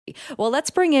Well,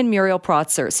 let's bring in Muriel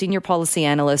Protzer, Senior Policy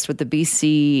Analyst with the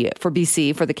BC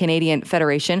for the Canadian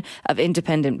Federation of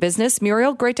Independent Business.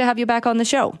 Muriel, great to have you back on the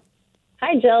show.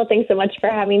 Hi, Jill. Thanks so much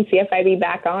for having CFIB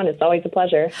back on. It's always a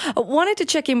pleasure. I wanted to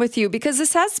check in with you because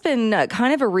this has been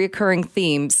kind of a recurring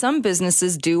theme. Some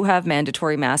businesses do have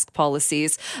mandatory mask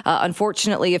policies.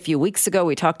 Unfortunately, a few weeks ago,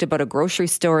 we talked about a grocery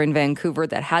store in Vancouver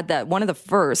that had that, one of the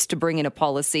first to bring in a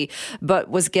policy,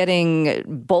 but was getting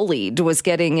bullied, was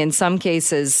getting, in some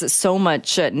cases, so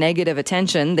much negative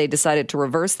attention, they decided to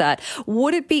reverse that.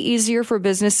 Would it be easier for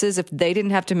businesses if they didn't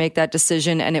have to make that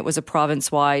decision and it was a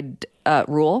province-wide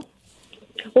rule?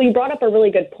 Well, you brought up a really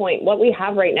good point. What we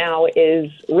have right now is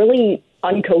really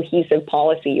uncohesive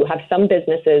policy. You have some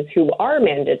businesses who are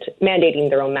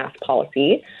mandating their own mask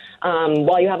policy,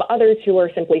 while you have others who are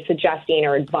simply suggesting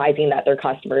or advising that their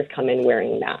customers come in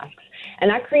wearing masks. And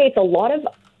that creates a lot of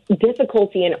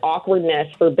difficulty and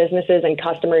awkwardness for businesses and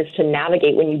customers to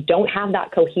navigate when you don't have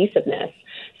that cohesiveness.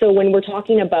 So when we're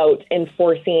talking about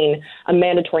enforcing a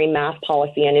mandatory mask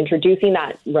policy and introducing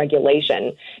that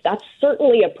regulation, that's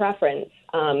certainly a preference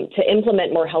to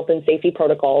implement more health and safety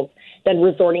protocols than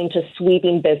resorting to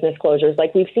sweeping business closures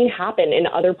like we've seen happen in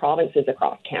other provinces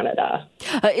across Canada.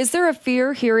 Is there a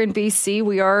fear here in BC?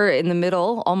 We are in the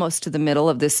middle, almost to the middle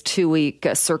of this 2-week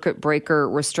circuit breaker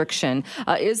restriction.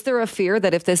 Is there a fear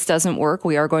that if this doesn't work,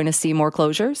 we are going to see more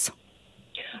closures?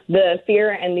 The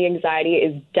fear and the anxiety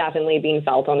is definitely being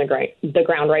felt on the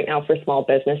ground right now for small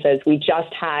businesses. We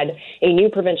just had a new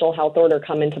provincial health order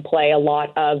come into play. A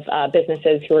lot of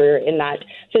businesses who are in that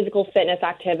physical fitness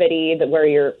activity where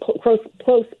you're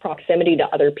close proximity to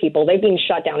other people, they've been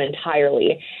shut down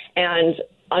entirely. And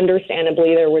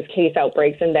understandably, there was case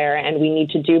outbreaks in there, and we need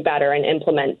to do better and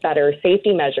implement better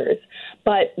safety measures.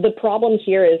 But the problem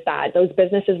here is that those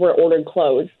businesses were ordered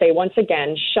closed. They once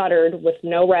again shuttered with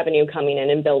no revenue coming in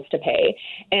and bills to pay.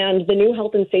 And the new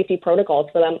health and safety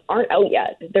protocols for them aren't out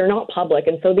yet. They're not public.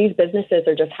 And so these businesses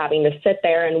are just having to sit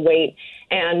there and wait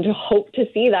and hope to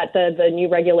see that the new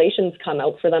regulations come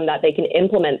out for them, that they can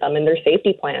implement them in their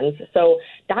safety plans. So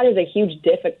that is a huge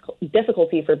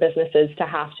difficulty for businesses to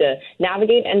have to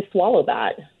navigate and swallow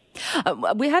that.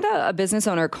 We had a business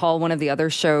owner call one of the other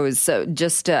shows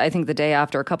I think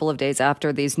a couple of days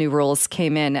after these new rules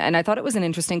came in. And I thought it was an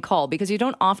interesting call because you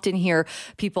don't often hear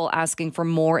people asking for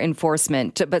more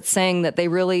enforcement, but saying that they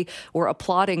really were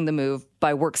applauding the move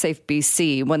by WorkSafe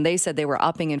BC when they said they were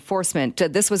upping enforcement.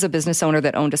 This was a business owner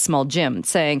that owned a small gym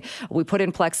saying, we put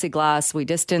in plexiglass, we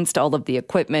distanced all of the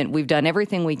equipment, we've done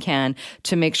everything we can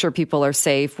to make sure people are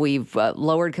safe, we've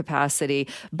lowered capacity.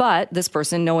 But this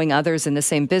person, knowing others in the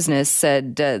same business,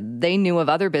 said they knew of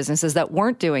other businesses that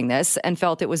weren't doing this and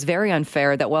felt it was very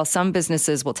unfair that while some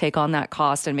businesses will take on that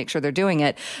cost and make sure they're doing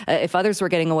it, if others were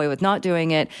getting away with not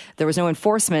doing it, there was no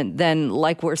enforcement, then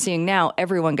like we're seeing now,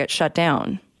 everyone gets shut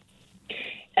down.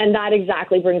 And that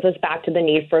exactly brings us back to the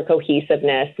need for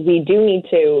cohesiveness. We do need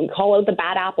to call out the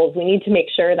bad apples. We need to make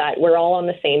sure that we're all on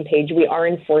the same page. We are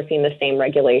enforcing the same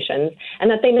regulations and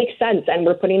that they make sense. And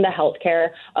we're putting the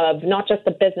healthcare of not just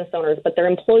the business owners, but their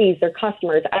employees, their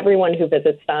customers, everyone who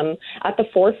visits them at the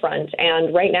forefront.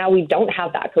 And right now we don't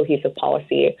have that cohesive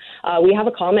policy. We have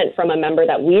a comment from a member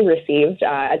that we received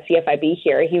at CFIB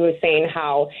here. He was saying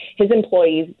how his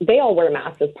employees, they all wear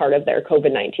masks as part of their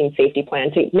COVID-19 safety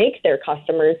plan to make their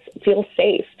customers feel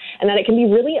safe, and that it can be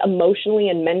really emotionally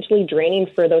and mentally draining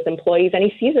for those employees. And he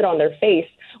sees it on their face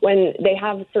when they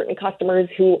have certain customers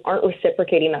who aren't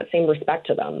reciprocating that same respect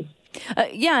to them.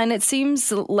 And it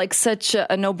seems like such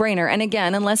a no-brainer. And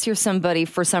again, unless you're somebody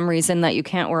for some reason that you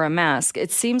can't wear a mask,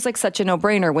 it seems like such a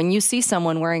no-brainer when you see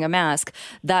someone wearing a mask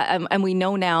that, and we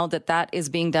know now that that is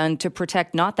being done to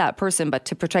protect not that person, but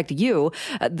to protect you,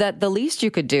 that the least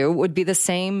you could do would be the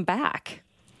same back.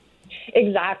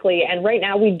 Exactly. And right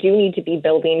now we do need to be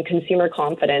building consumer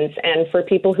confidence. And for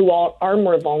people who are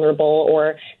more vulnerable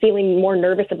or feeling more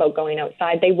nervous about going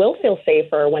outside, they will feel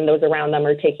safer when those around them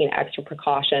are taking extra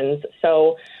precautions.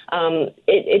 So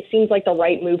it seems like the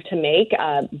right move to make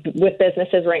with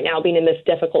businesses right now being in this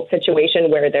difficult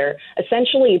situation where they're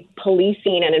essentially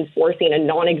policing and enforcing a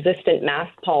non-existent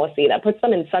mask policy that puts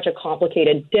them in such a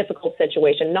complicated, difficult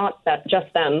situation, not that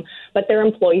just them, but their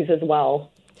employees as well.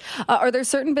 Are there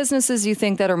certain businesses you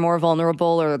think that are more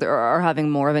vulnerable or are having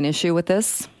more of an issue with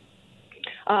this?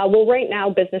 Well, right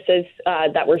now, businesses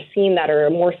that we're seeing that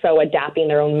are more so adapting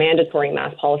their own mandatory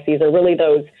mask policies are really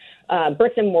those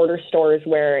bricks and mortar stores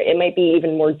where it might be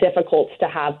even more difficult to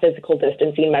have physical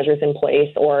distancing measures in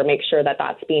place or make sure that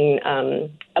that's being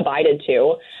abided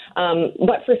to.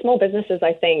 But for small businesses,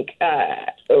 I think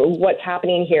what's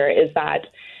happening here is that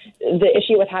the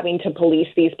issue with having to police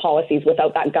these policies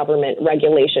without that government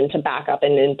regulation to back up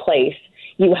and in place,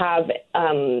 you have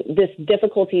this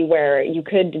difficulty where you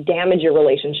could damage your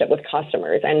relationship with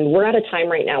customers. And we're at a time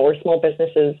right now where small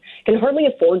businesses can hardly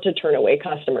afford to turn away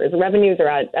customers. Revenues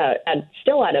are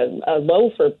still at a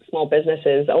low for small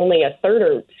businesses. Only a third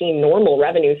are seeing normal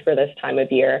revenues for this time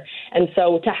of year. And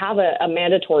so to have a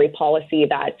mandatory policy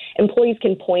that employees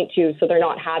can point to so they're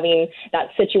not having that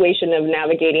situation of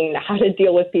navigating how to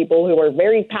deal with people who are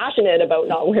very passionate about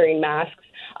not wearing masks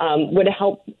would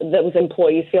help those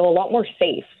employees feel a lot more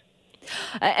safe.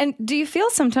 And do you feel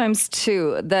sometimes,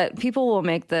 too, that people will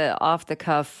make the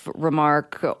off-the-cuff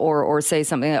remark or say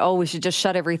something, oh, we should just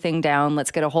shut everything down,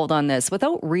 let's get a hold on this,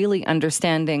 without really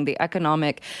understanding the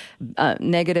economic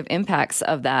negative impacts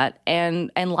of that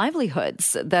and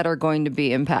livelihoods that are going to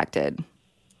be impacted?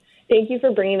 Thank you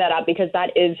for bringing that up, because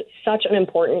that is such an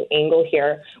important angle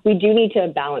here. We do need to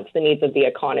balance the needs of the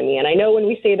economy. And I know when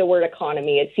we say the word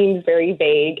economy, it seems very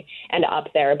vague and up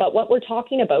there. But what we're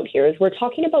talking about here is we're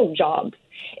talking about jobs.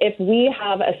 If we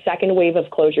have a second wave of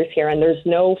closures here and there's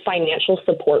no financial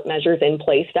support measures in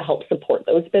place to help support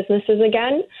those businesses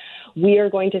again, we are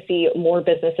going to see more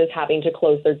businesses having to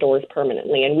close their doors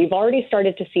permanently. And we've already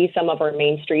started to see some of our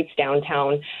main streets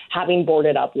downtown having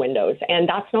boarded up windows. And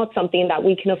that's not something that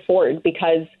we can afford,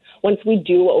 because once we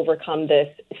do overcome this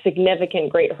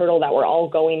significant great hurdle that we're all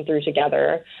going through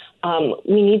together,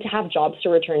 we need to have jobs to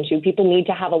return to. People need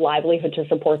to have a livelihood to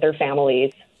support their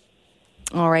families.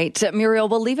 All right, Muriel,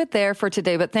 we'll leave it there for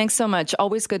today, but thanks so much.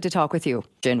 Always good to talk with you.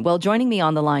 Well, joining me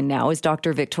on the line now is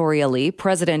Dr. Victoria Lee,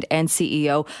 President and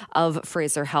CEO of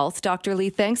Fraser Health. Dr. Lee,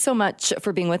 thanks so much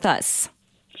for being with us.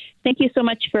 Thank you so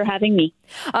much for having me.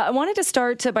 I wanted to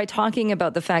start by talking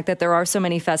about the fact that there are so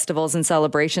many festivals and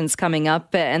celebrations coming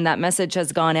up, and that message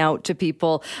has gone out to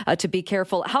people to be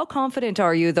careful. How confident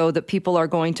are you, though, that people are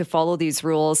going to follow these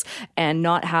rules and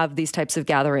not have these types of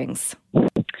gatherings?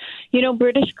 You know,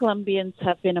 British Columbians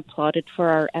have been applauded for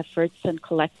our efforts, and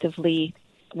collectively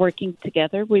working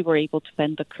together, we were able to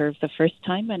bend the curve the first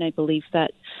time, and I believe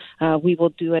that we will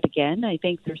do it again. I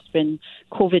think there's been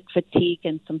COVID fatigue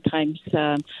and sometimes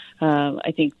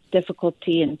I think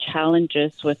difficulty and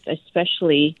challenges with,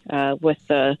 especially with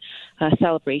the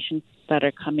celebrations that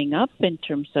are coming up in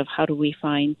terms of how do we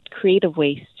find creative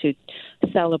ways to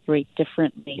celebrate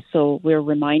differently. So we're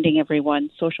reminding everyone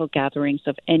social gatherings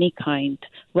of any kind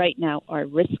right now are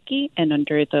risky, and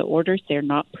under the orders they're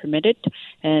not permitted,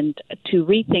 and to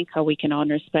rethink how we can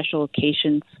honor special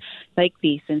occasions like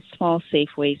these in small,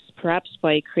 safe ways, perhaps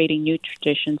by creating new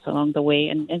traditions along the way.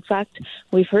 And in fact,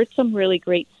 we've heard some really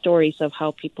great stories of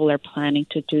how people are planning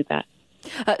to do that.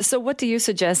 So what do you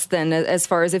suggest then, as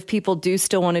far as if people do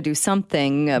still want to do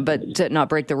something but not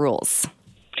break the rules?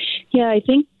 Yeah, I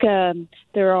think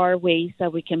there are ways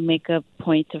that we can make a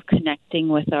point of connecting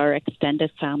with our extended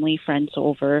family, friends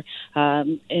over,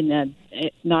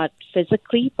 not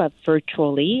physically, but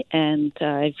virtually. And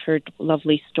I've heard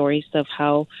lovely stories of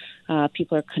how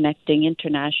people are connecting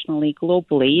internationally,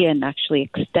 globally, and actually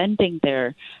extending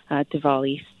their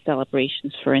Diwali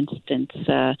celebrations, for instance,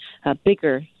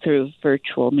 bigger through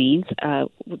virtual means.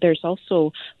 There's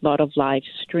also a lot of live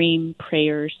stream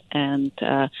prayers and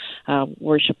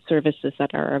worship services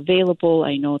that are available.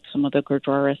 I know some of the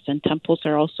gurdwaras and temples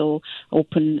are also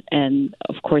open, and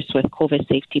of course, with COVID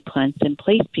safety plans in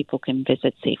place, people can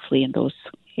visit safely in those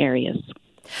areas.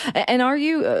 And are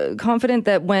you confident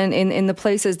that when in the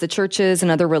places, the churches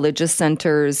and other religious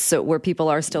centers where people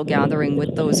are still gathering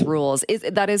with those rules, is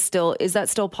that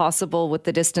still possible with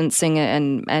the distancing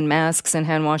and masks and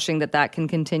hand washing, that can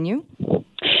continue?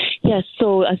 Yes,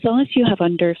 so as long as you have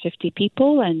under 50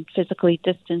 people and physically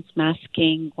distance,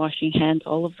 masking, washing hands,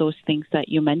 all of those things that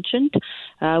you mentioned,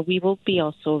 we will be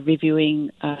also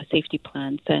reviewing safety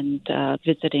plans and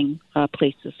visiting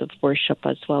places of worship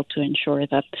as well to ensure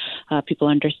that people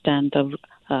understand the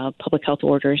public health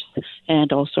orders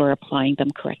and also are applying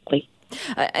them correctly.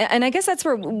 And I guess that's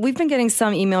where we've been getting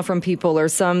some email from people or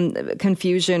some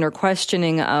confusion or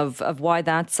questioning of why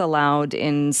that's allowed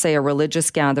in, say, a religious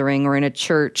gathering or in a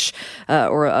church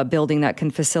or a building that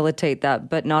can facilitate that,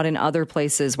 but not in other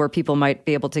places where people might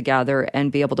be able to gather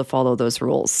and be able to follow those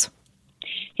rules.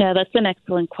 Yeah, that's an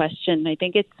excellent question. I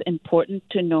think it's important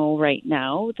to know right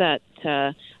now that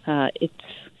the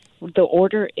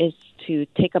order is to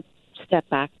take a step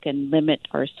back and limit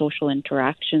our social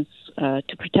interactions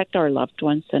to protect our loved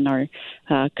ones and our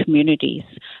communities.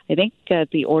 I think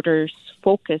the order's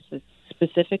focus is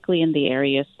specifically in the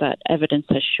areas that evidence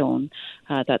has shown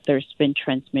that there's been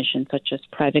transmission, such as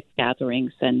private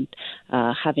gatherings and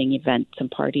having events and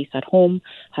parties at home,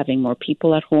 having more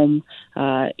people at home,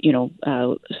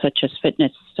 such as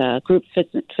fitness, group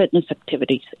fitness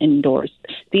activities indoors.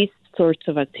 These sorts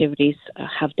of activities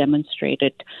have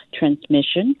demonstrated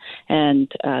transmission,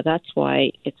 and that's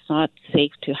why it's not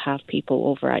safe to have people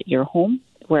over at your home.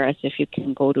 Whereas if you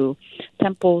can go to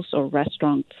temples or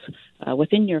restaurants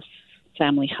within your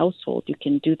family household, you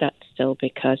can do that still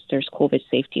because there's COVID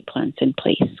safety plans in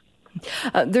place.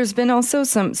 There's been also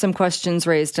some questions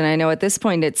raised, and I know at this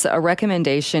point it's a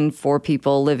recommendation for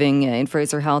people living in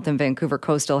Fraser Health and Vancouver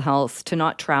Coastal Health to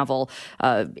not travel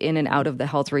in and out of the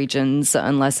health regions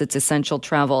unless it's essential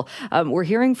travel. We're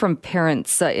hearing from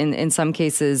parents in some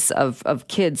cases of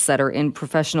kids that are in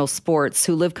professional sports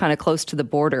who live kind of close to the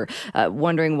border,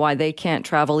 wondering why they can't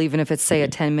travel even if it's, say, a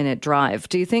 10-minute drive.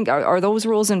 Do you think, are those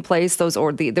rules in place,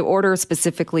 the order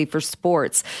specifically for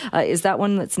sports, is that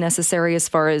one that's necessary as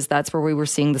far as that's where we were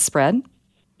seeing the spread?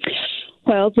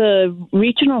 Well, the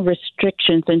regional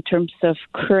restrictions in terms of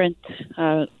current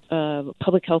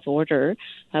public health order,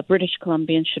 British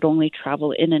Columbians should only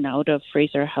travel in and out of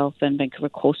Fraser Health and Vancouver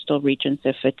coastal regions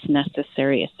if it's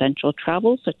necessary essential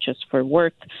travel, such as for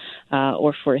work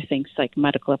or for things like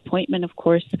medical appointment, of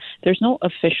course. There's no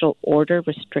official order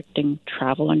restricting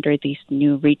travel under these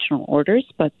new regional orders,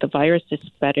 but the virus is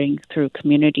spreading through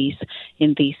communities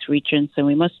in these regions, and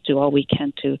we must do all we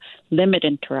can to limit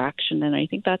interaction. And I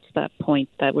think that's that point,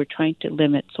 that we're trying to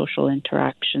limit social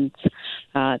interactions.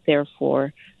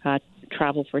 Therefore,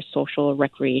 travel for social or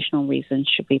recreational reasons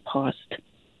should be paused.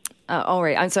 All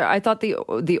right. I'm sorry. I thought the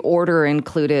order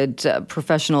included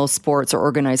professional sports or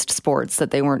organized sports,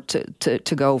 that they weren't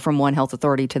to go from one health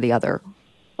authority to the other.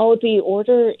 Oh, the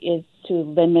order is to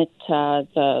limit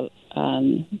the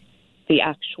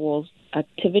actual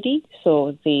activity.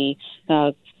 So the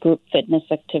group fitness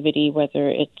activity, whether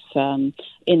it's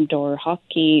indoor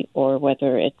hockey or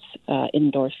whether it's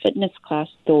indoor fitness class,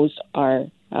 those are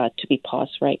to be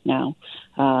paused right now.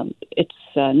 It's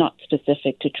not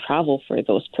specific to travel for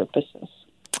those purposes.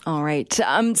 All right.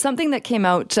 Something that came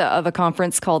out of a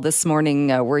conference call this morning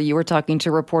where you were talking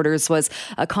to reporters was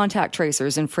contact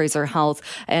tracers in Fraser Health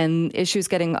and issues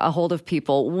getting a hold of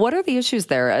people. What are the issues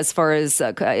there as far as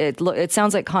it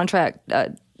sounds like contact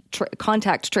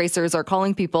tracers are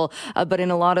calling people, but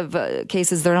in a lot of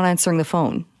cases, they're not answering the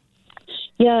phone.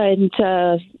 Yeah, and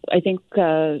I think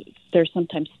there's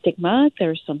sometimes stigma,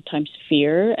 there's sometimes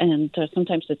fear, and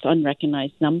sometimes it's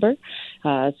unrecognized number.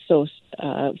 So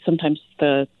sometimes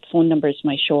the phone numbers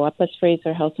might show up as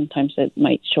Fraser Health, sometimes it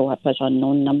might show up as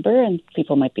unknown number, and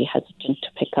people might be hesitant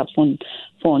to pick up phone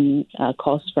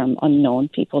calls from unknown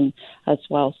people as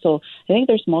well. So I think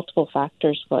there's multiple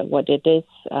factors, but what it is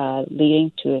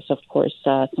leading to is, of course,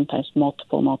 sometimes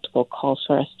multiple calls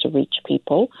for us to reach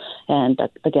people, and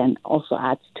again, also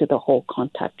adds to the whole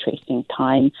contact tracing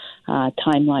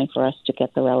timeline for us to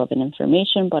get the relevant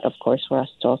information, but of course for us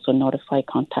to also notify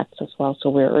contacts as well. So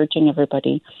we're urging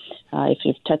everybody, if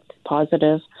you've tested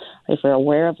positive, if you're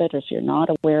aware of it, or if you're not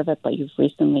aware of it, but you've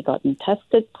recently gotten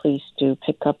tested, please do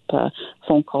pick up a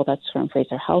phone call that's from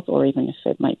Fraser Health, or even if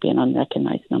it might be an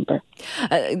unrecognized number.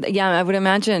 Yeah, I would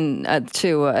imagine,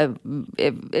 too,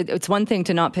 it's one thing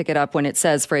to not pick it up when it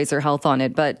says Fraser Health on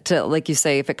it, but like you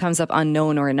say, if it comes up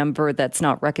unknown or a number that's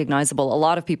not recognizable, a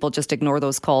lot of people just ignore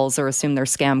those calls or assume they're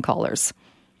scam callers.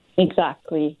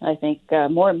 Exactly. I think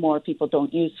more and more people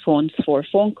don't use phones for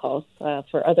phone calls,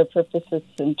 for other purposes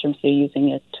in terms of using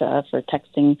it for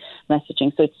texting,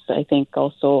 messaging. So it's, I think,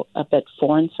 also a bit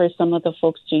foreign for some of the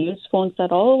folks to use phones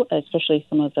at all, especially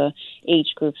some of the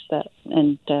age groups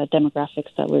and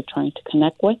demographics that we're trying to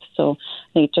connect with. So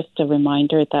I think just a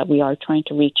reminder that we are trying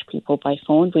to reach people by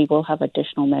phone. We will have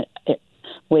additional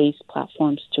ways,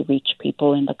 platforms to reach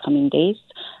people in the coming days,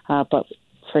 but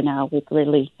for now, we'd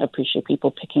really appreciate people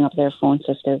picking up their phones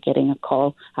if they're getting a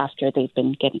call after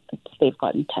they've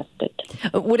gotten tested.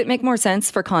 Would it make more sense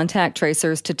for contact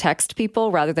tracers to text people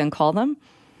rather than call them?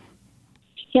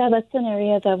 Yeah, that's an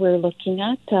area that we're looking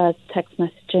at, text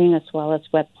messaging as well as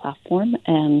web platform,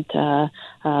 and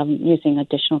using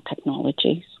additional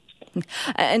technologies.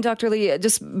 And Dr. Lee,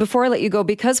 just before I let you go,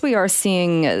 because we are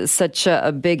seeing such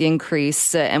a big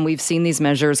increase and we've seen these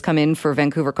measures come in for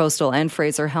Vancouver Coastal and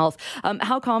Fraser Health,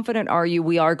 how confident are you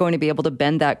we are going to be able to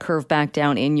bend that curve back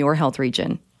down in your health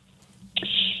region?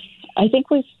 I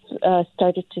think we've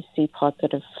started to see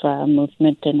positive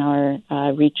movement in our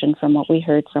region from what we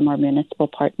heard from our municipal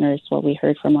partners, what we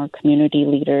heard from our community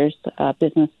leaders,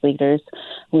 business leaders.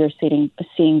 We are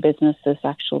seeing businesses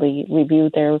actually review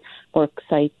their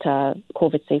worksite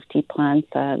COVID safety plans,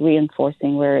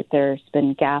 reinforcing where there's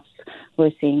been gaps. We're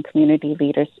seeing community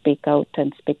leaders speak out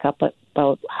and speak up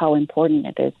about how important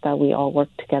it is that we all work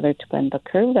together to bend the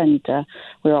curve. And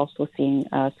we're also seeing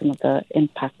some of the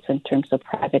impacts in terms of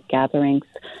private gatherings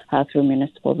through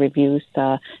municipal reviews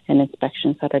and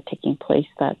inspections that are taking place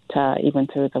that even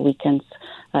through the weekends,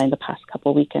 in the past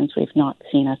couple of weekends, we've not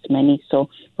seen as many. So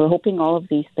we're hoping all of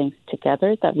these things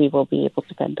together that we will be able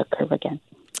to bend the curve again.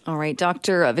 All right,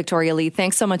 Dr. Victoria Lee,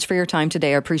 thanks so much for your time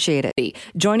today. I appreciate it.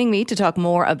 Joining me to talk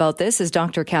more about this is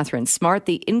Dr. Catherine Smart,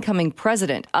 the incoming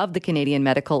president of the Canadian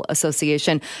Medical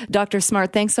Association. Dr.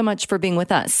 Smart, thanks so much for being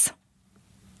with us.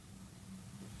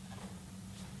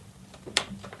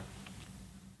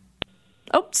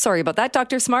 Oh, sorry about that.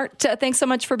 Dr. Smart, thanks so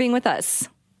much for being with us.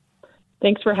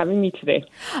 Thanks for having me today.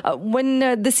 When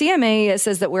the CMA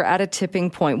says that we're at a tipping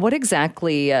point, what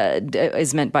exactly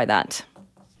is meant by that?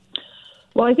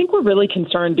 Well, I think we're really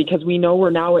concerned because we know we're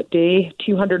now at day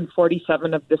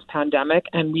 247 of this pandemic,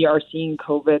 and we are seeing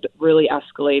COVID really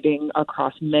escalating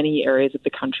across many areas of the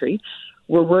country.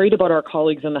 We're worried about our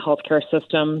colleagues in the healthcare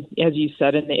system. As you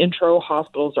said in the intro,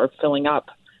 hospitals are filling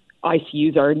up.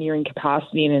 ICUs are nearing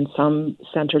capacity, and in some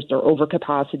centers they're over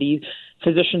capacity.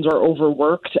 Physicians are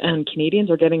overworked, and Canadians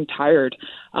are getting tired.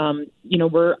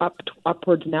 We're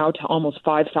upwards now to almost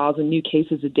 5,000 new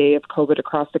cases a day of COVID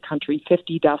across the country,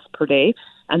 50 deaths per day,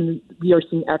 and we are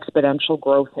seeing exponential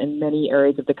growth in many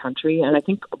areas of the country. And I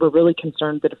think we're really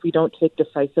concerned that if we don't take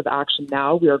decisive action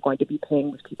now, we are going to be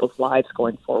paying with people's lives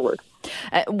going forward.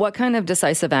 What kind of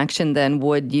decisive action then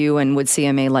would you and would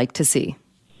CMA like to see?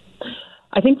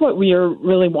 I think what we are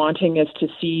really wanting is to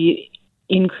see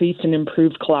increased and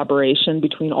improved collaboration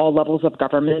between all levels of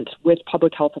government with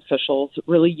public health officials,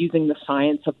 really using the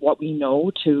science of what we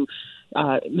know to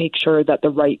make sure that the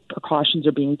right precautions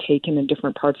are being taken in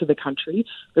different parts of the country.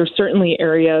 There's certainly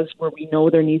areas where we know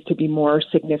there needs to be more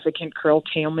significant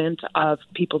curtailment of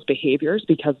people's behaviors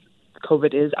because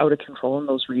COVID is out of control in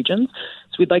those regions.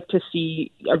 So we'd like to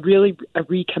see a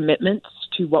recommitment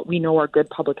to what we know are good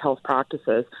public health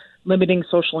practices, limiting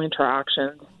social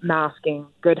interactions, masking,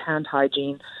 good hand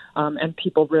hygiene, and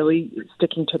people really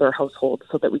sticking to their households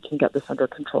so that we can get this under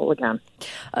control again.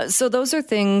 So those are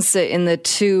things in the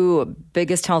two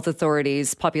biggest health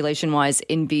authorities, population-wise,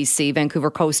 in BC, Vancouver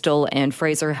Coastal and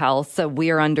Fraser Health. We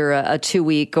are under a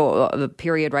 2-week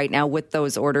period right now with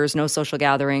those orders, no social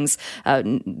gatherings,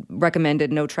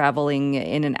 recommended no traveling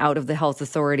in and out of the health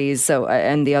authorities,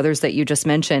 and the others that you just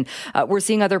mentioned. We're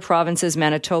seeing other provinces,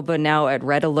 Manitoba now at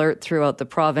red alert throughout the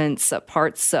province,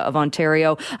 parts of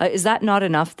Ontario. Is that not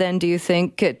enough then, do you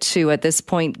think, to at this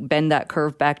point bend that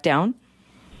curve back down?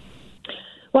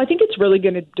 Well, I think it's really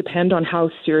going to depend on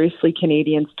how seriously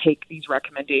Canadians take these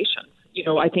recommendations.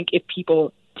 I think if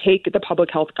people take the public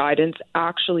health guidance,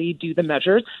 actually do the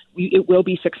measures, it will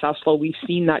be successful. We've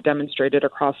seen that demonstrated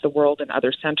across the world in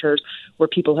other centers where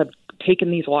people have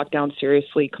taken these lockdowns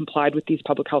seriously, complied with these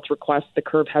public health requests. The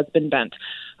curve has been bent.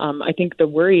 I think the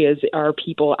worry is, are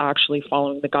people actually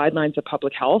following the guidelines of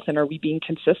public health, and are we being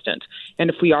consistent? And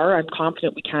if we are, I'm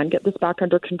confident we can get this back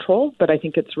under control, but I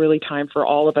think it's really time for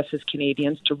all of us as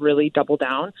Canadians to really double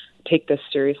down, take this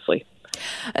seriously.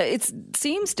 It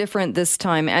seems different this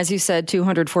time, as you said,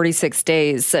 246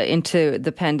 days into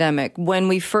the pandemic. When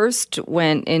we first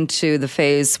went into the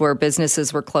phase where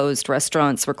businesses were closed,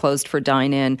 restaurants were closed for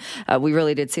dine-in, we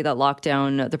really did see that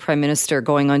lockdown. The Prime Minister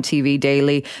going on TV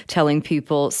daily, telling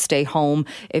people, stay home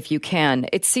if you can.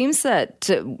 It seems that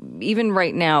even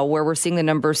right now, where we're seeing the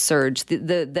numbers surge,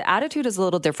 the attitude is a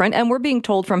little different. And we're being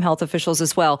told from health officials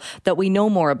as well that we know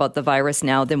more about the virus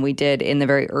now than we did in the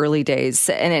very early days.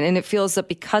 And it feels that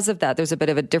because of that, there's a bit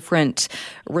of a different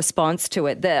response to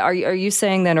it. Are you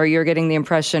saying then, or you're getting the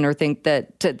impression or think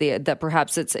that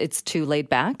perhaps it's too laid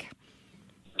back?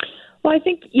 Well, I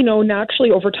think, naturally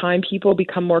over time, people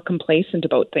become more complacent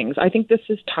about things. I think this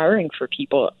is tiring for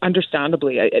people,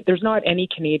 understandably. There's not any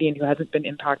Canadian who hasn't been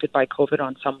impacted by COVID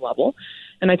on some level.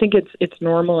 And I think it's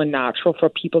normal and natural for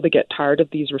people to get tired of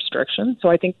these restrictions. So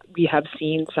I think we have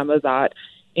seen some of that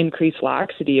increased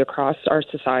laxity across our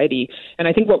society. And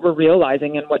I think what we're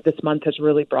realizing and what this month has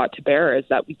really brought to bear is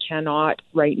that we cannot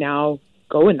right now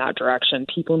go in that direction.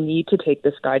 People need to take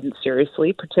this guidance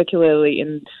seriously, particularly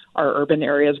in our urban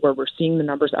areas where we're seeing the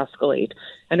numbers escalate.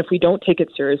 And if we don't take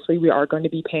it seriously, we are going to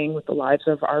be paying with the lives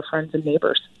of our friends and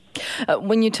neighbors.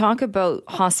 When you talk about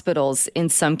hospitals in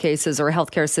some cases or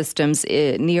healthcare systems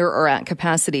near or at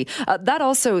capacity, that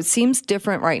also seems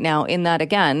different right now in that,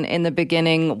 again, in the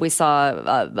beginning, we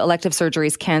saw elective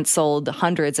surgeries canceled,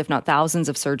 hundreds, if not thousands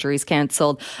of surgeries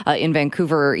canceled. In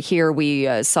Vancouver here, we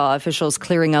saw officials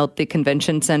clearing out the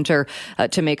convention center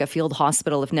to make a field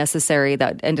hospital if necessary.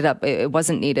 That ended up, it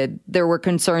wasn't needed. There were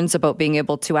concerns about being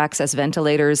able to access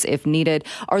ventilators if needed.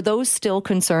 Are those still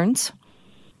concerns?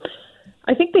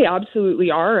 I think they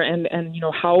absolutely are, and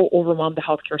how overwhelmed the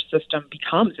healthcare system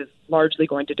becomes is largely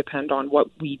going to depend on what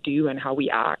we do and how we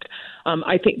act.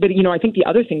 I think the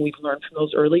other thing we've learned from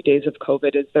those early days of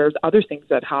COVID is there's other things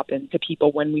that happen to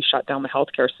people when we shut down the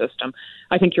healthcare system.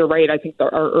 I think you're right. I think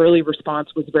our early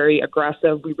response was very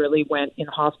aggressive. We really went in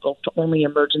hospitals to only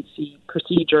emergency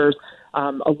procedures.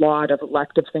 A lot of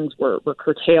elective things were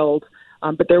curtailed,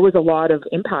 but there was a lot of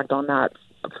impact on that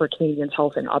for Canadians'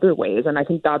 health in other ways. And I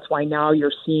think that's why now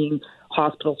you're seeing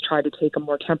hospitals try to take a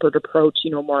more tempered approach,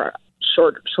 more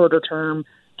shorter term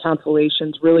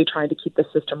cancellations, really trying to keep the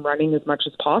system running as much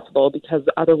as possible, because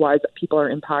otherwise people are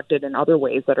impacted in other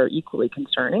ways that are equally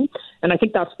concerning. And I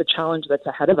think that's the challenge that's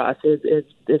ahead of us is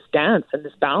this dance and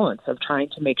this balance of trying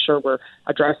to make sure we're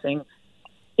addressing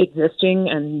existing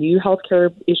and new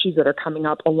healthcare issues that are coming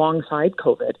up alongside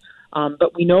COVID.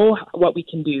 But we know what we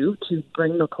can do to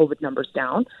bring the COVID numbers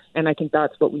down. And I think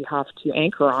that's what we have to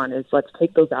anchor on is let's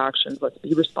take those actions. Let's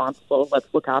be responsible. Let's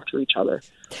look after each other.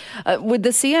 Would the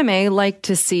CMA like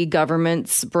to see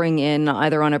governments bring in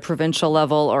either on a provincial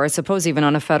level or I suppose even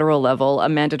on a federal level a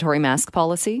mandatory mask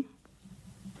policy?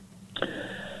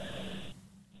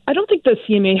 I don't think the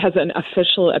CMA has an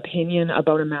official opinion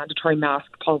about a mandatory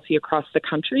mask policy across the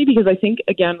country because I think,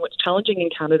 again, what's challenging in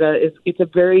Canada is it's a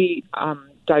very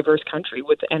diverse country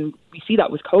and we see that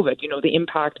with COVID. The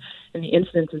impact and the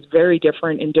incidence is very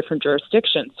different in different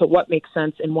jurisdictions. So what makes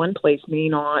sense in one place may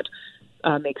not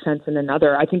make sense in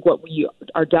another. I think what we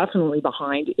are definitely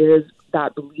behind is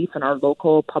that belief in our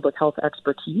local public health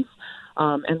expertise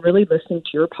and really listening to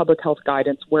your public health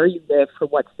guidance where you live for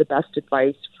what's the best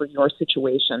advice for your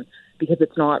situation, because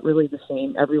it's not really the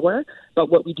same everywhere. But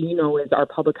what we do know is our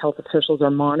public health officials are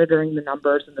monitoring the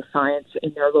numbers and the science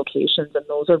in their locations, and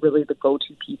those are really the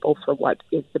go-to people for what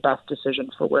is the best decision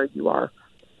for where you are.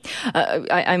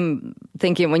 I'm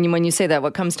thinking when you say that,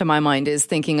 what comes to my mind is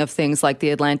thinking of things like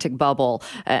the Atlantic bubble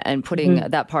and putting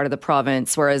that part of the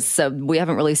province, whereas we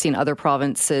haven't really seen other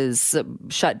provinces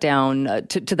shut down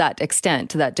to that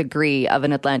extent, to that degree of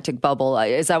an Atlantic bubble.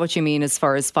 Is that what you mean as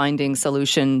far as finding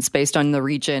solutions based on the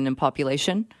region and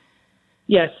population?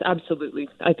 Yes, absolutely.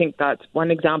 I think that's one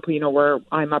example, where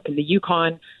I'm up in the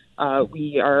Yukon.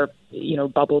 We are,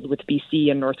 bubbled with BC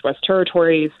and Northwest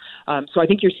Territories. So I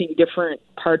think you're seeing different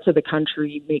parts of the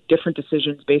country make different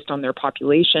decisions based on their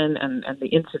population and the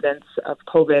incidence of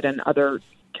COVID and other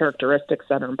characteristics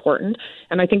that are important.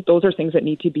 And I think those are things that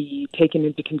need to be taken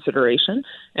into consideration.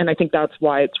 And I think that's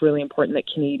why it's really important that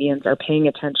Canadians are paying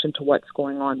attention to what's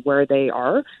going on where they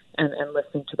are and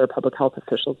listening to their public health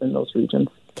officials in those regions.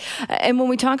 And when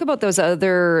we talk about those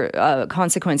other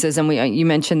consequences, and you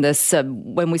mentioned this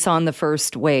when we saw in the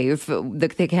first wave,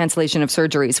 the cancellation of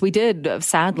surgeries, we did,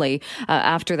 sadly,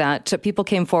 after that, people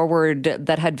came forward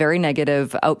that had very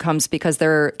negative outcomes because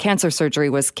their cancer surgery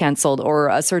was canceled or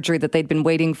a surgery that they'd been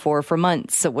waiting for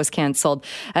months was canceled.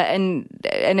 And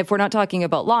if we're not talking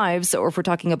about lives or if we're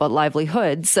talking about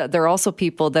livelihoods, there are also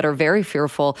people that are very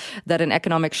fearful that an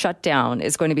economic shutdown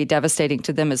is going to be devastating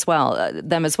to them as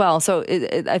well. So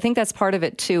I think that's part of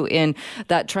it too, in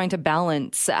that trying to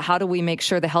balance how do we make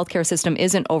sure the healthcare system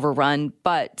isn't overrun,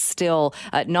 but still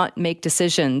not make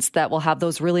decisions that will have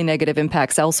those really negative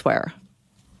impacts elsewhere.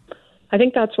 I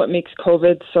think that's what makes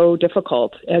COVID so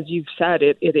difficult. As you've said,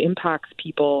 it impacts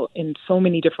people in so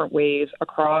many different ways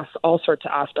across all sorts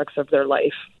of aspects of their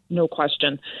life, no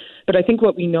question. But I think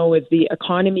what we know is the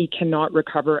economy cannot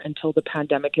recover until the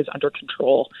pandemic is under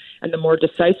control. And the more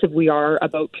decisive we are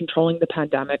about controlling the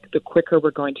pandemic, the quicker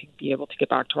we're going to be able to get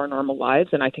back to our normal lives.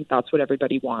 And I think that's what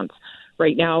everybody wants.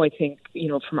 Right now, I think,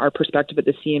 from our perspective at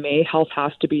the CMA, health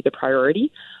has to be the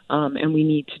priority. And we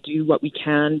need to do what we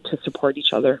can to support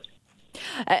each other.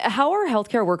 How are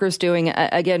healthcare workers doing?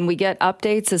 Again, we get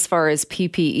updates as far as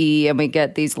PPE, and we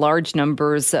get these large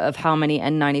numbers of how many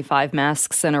N95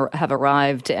 masks have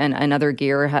arrived and other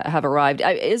gear have arrived.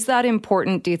 Is that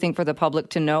important, do you think, for the public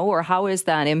to know, or how is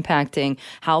that impacting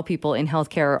how people in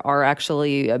healthcare are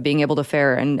actually being able to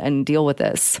fare and deal with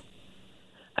this?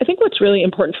 I think what's really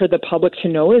important for the public to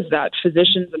know is that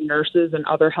physicians and nurses and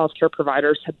other healthcare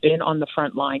providers have been on the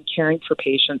front line caring for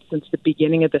patients since the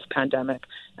beginning of this pandemic,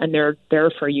 and they're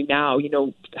there for you now.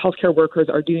 Healthcare workers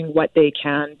are doing what they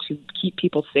can to keep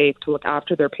people safe, to look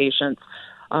after their patients,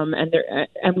 and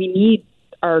we need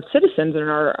our citizens and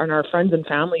our friends and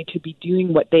family to be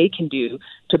doing what they can do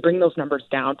to bring those numbers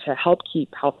down, to help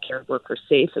keep healthcare workers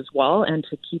safe as well, and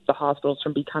to keep the hospitals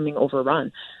from becoming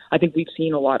overrun. I think we've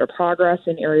seen a lot of progress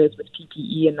in areas with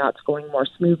PPE, and that's going more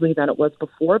smoothly than it was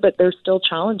before, but there's still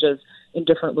challenges in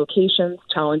different locations,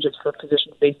 challenges for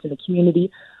physicians based in the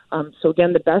community. So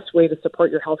again, the best way to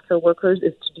support your healthcare workers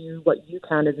is to do what you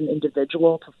can as an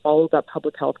individual to follow that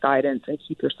public health guidance and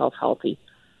keep yourself healthy.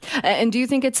 And do you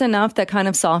think it's enough, that kind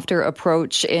of softer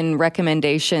approach in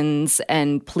recommendations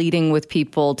and pleading with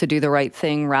people to do the right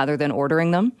thing rather than ordering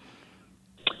them?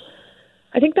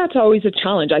 I think that's always a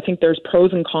challenge. I think there's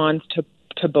pros and cons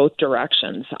to both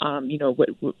directions.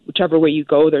 Whichever way you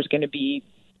go, there's going to be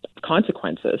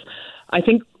consequences. I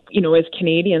think, as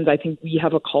Canadians, I think we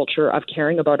have a culture of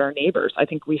caring about our neighbors. I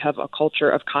think we have a culture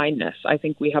of kindness. I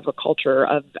think we have a culture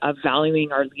of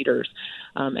valuing our leaders.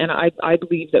 And I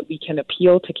believe that we can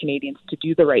appeal to Canadians to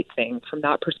do the right thing from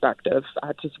that perspective,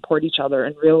 to support each other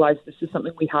and realize this is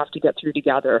something we have to get through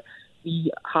together.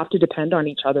 We have to depend on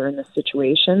each other in this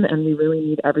situation, and we really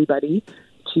need everybody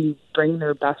to bring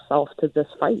their best self to this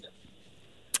fight.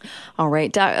 All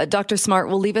right. Dr. Smart,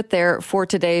 we'll leave it there for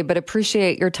today, but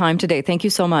appreciate your time today. Thank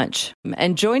you so much.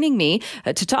 And joining me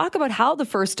to talk about how the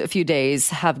first few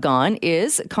days have gone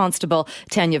is Constable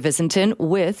Tanya Visentin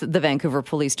with the Vancouver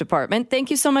Police Department. Thank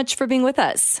you so much for being with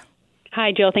us.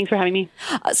 Hi, Jill. Thanks for having me.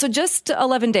 So just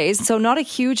 11 days, so not a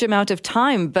huge amount of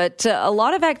time, but a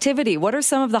lot of activity. What are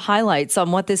some of the highlights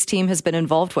on what this team has been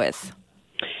involved with?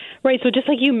 Right. So just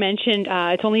like you mentioned,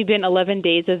 it's only been 11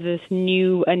 days of this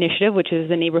new initiative, which is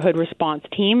the Neighborhood Response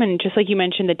Team. And just like you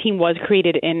mentioned, the team was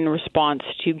created in response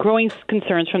to growing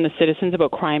concerns from the citizens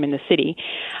about crime in the city.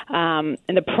 And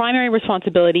the primary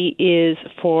responsibility is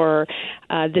for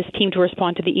this team to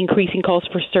respond to the increasing calls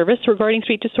for service regarding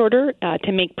street disorder,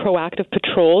 to make proactive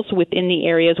patrols within the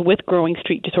areas with growing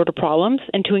street disorder problems,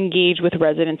 and to engage with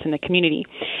residents in the community.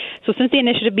 So since the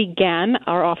initiative began,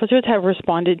 our officers have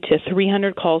responded to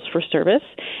 300 calls for service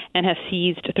and have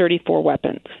seized 34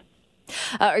 weapons.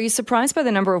 Are you surprised by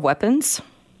the number of weapons?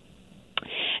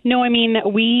 No, I mean,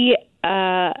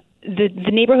 the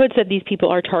neighborhoods that these people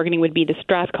are targeting would be the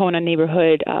Strathcona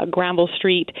neighborhood, Granville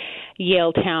Street,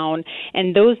 Yaletown,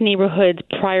 and those neighborhoods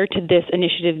prior to this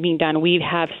initiative being done, we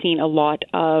have seen a lot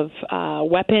of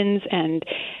weapons and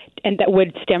that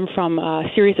would stem from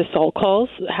serious assault calls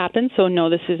happen. So no,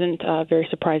 this isn't very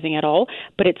surprising at all,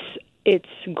 but it's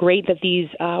great that these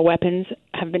weapons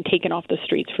have been taken off the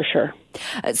streets for sure.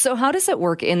 So how does it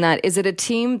work in that? Is it a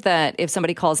team that if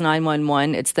somebody calls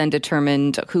 911, it's then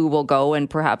determined who will go and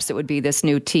perhaps it would be this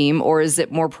new team? Or is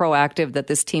it more proactive that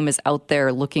this team is out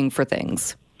there looking for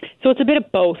things? So it's a bit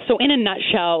of both. So in a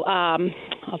nutshell,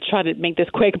 I'll try to make this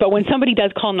quick, but when somebody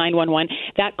does call 911,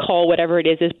 that call, whatever it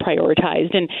is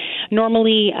prioritized. And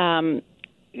normally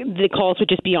the calls would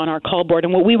just be on our call board.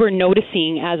 And what we were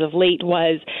noticing as of late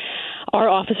was our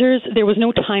officers, there was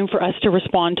no time for us to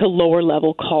respond to lower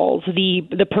level calls,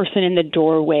 the person in the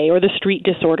doorway or the street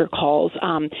disorder calls,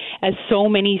 as so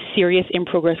many serious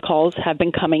in-progress calls have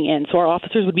been coming in. So our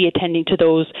officers would be attending to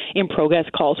those in-progress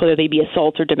calls, whether they be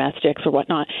assaults or domestics or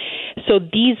whatnot. So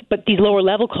these lower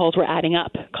level calls were adding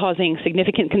up, causing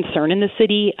significant concern in the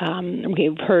city.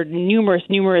 We've heard numerous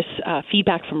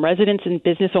feedback from residents and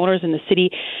business owners in the city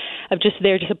of just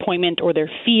their disappointment or their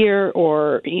fear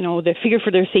or, the fear for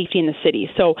their safety in the city.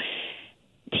 So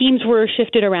teams were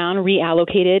shifted around,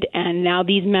 reallocated, and now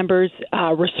these members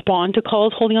respond to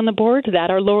calls holding on the board that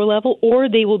are lower level, or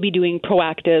they will be doing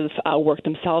proactive work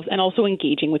themselves and also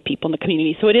engaging with people in the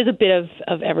community. So it is a bit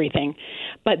of everything.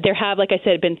 But there have, like I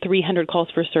said, been 300 calls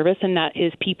for service, and that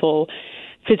is people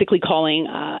physically calling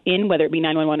in, whether it be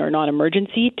 911 or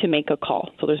non-emergency, to make a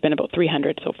call. So there's been about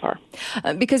 300 so far.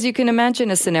 Because you can imagine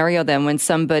a scenario then when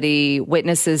somebody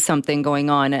witnesses something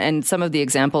going on, and some of the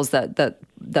examples that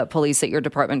police at your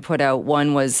department put out,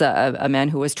 one was a man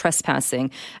who was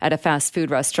trespassing at a fast food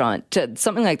restaurant.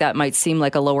 Something like that might seem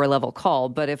like a lower level call,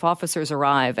 but if officers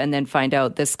arrive and then find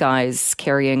out this guy's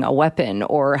carrying a weapon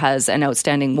or has an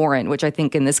outstanding warrant, which I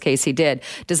think in this case he did,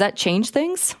 does that change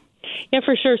things? Yeah,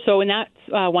 for sure. So in that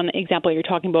one example you're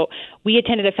talking about, we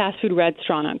attended a fast food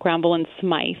restaurant on Granville and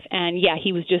Smythe, and yeah,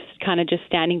 he was just kind of just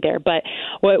standing there. But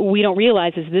what we don't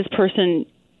realize is this person,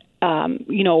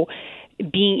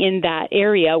 being in that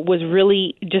area was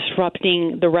really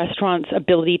disrupting the restaurant's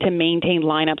ability to maintain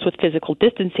lineups with physical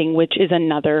distancing, which is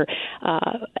another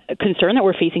concern that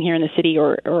we're facing here in the city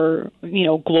or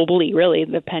globally, really,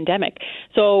 the pandemic.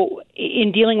 So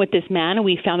in dealing with this man,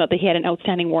 we found out that he had an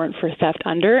outstanding warrant for theft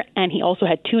under, and he also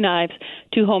had 2 knives,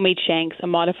 2 homemade shanks, a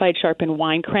modified sharpened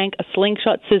wine crank, a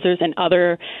slingshot, scissors, and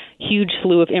other huge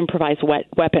slew of improvised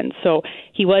weapons. So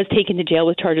he was taken to jail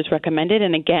with charges recommended.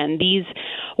 And again, these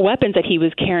weapons that he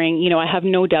was carrying, I have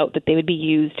no doubt that they would be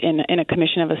used in a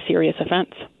commission of a serious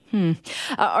offense.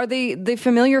 Are the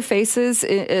familiar faces,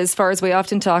 as far as we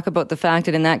often talk about the fact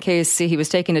that in that case he was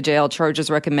taken to jail, charges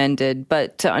recommended,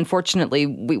 but unfortunately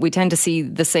we tend to see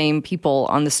the same people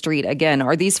on the street again.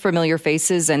 Are these familiar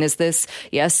faces, and is this,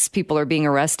 yes, people are being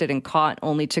arrested and caught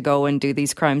only to go and do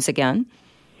these crimes again?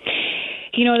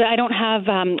 I don't have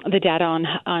the data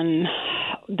on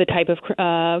the type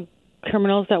of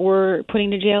criminals that we're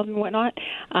putting to jail and whatnot.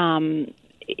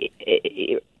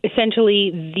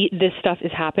 Essentially, this stuff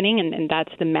is happening, and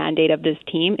that's the mandate of this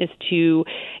team, is to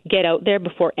get out there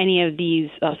before any of these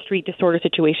street disorder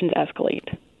situations escalate.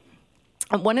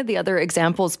 One of the other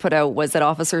examples put out was that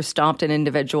officers stopped an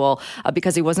individual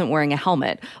because he wasn't wearing a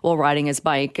helmet while riding his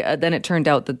bike. Then it turned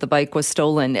out that the bike was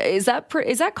stolen. Is that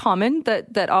common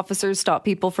that officers stop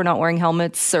people for not wearing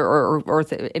helmets or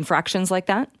infractions like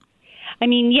that? I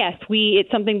mean, yes,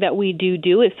 it's something that we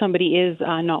do. If somebody is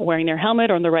not wearing their helmet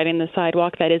or they're riding the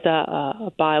sidewalk, that is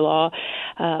a bylaw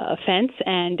offense,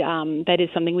 and that is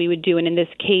something we would do. And in this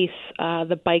case,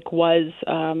 the bike was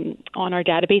on our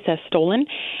database as stolen,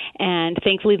 and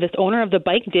thankfully this owner of the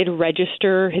bike did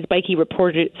register his bike. He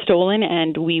reported it stolen,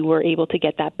 and we were able to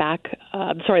get that bike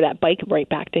right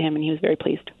back to him, and he was very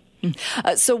pleased.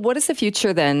 So what is the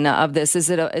future then of this? Is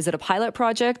it a pilot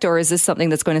project, or is this something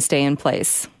that's going to stay in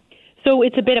place? So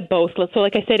it's a bit of both. So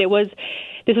like I said,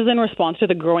 this is in response to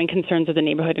the growing concerns of the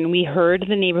neighborhood, and we heard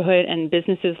the neighborhood and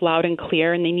businesses loud and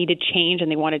clear, and they needed change,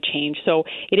 and they want to change. So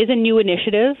it is a new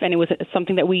initiative, and it was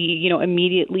something that we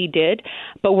immediately did,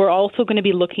 but we're also going to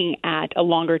be looking at a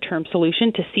longer-term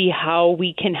solution to see how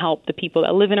we can help the people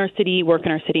that live in our city, work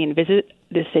in our city, and visit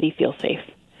this city feel safe.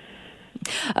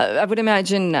 I would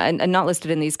imagine, and not listed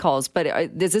in these calls, but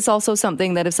is this also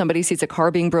something that if somebody sees a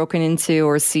car being broken into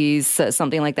or sees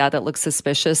something like that looks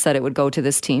suspicious, that it would go to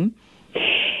this team?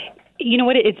 You know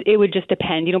what? It would just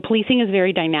depend. Policing is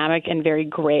very dynamic and very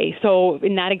gray. So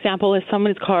in that example, if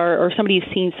someone's car or somebody's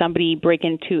seen somebody break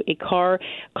into a car,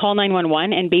 call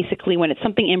 911. And basically, when it's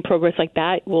something in progress like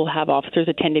that, we'll have officers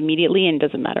attend immediately, and it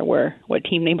doesn't matter what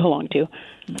team they belong to.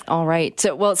 All right.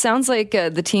 Well, it sounds like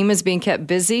the team is being kept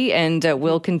busy and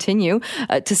will continue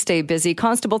to stay busy.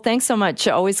 Constable, thanks so much.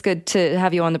 Always good to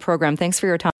have you on the program. Thanks for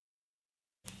your time.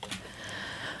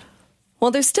 Well,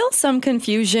 there's still some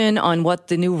confusion on what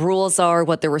the new rules are,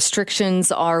 what the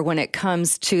restrictions are when it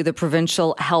comes to the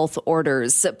provincial health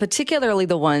orders, particularly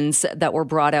the ones that were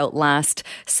brought out last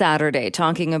Saturday,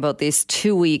 talking about this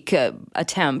 2-week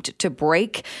attempt to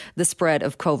break the spread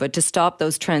of COVID, to stop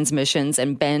those transmissions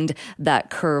and bend that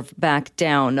curve back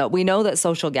down. We know that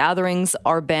social gatherings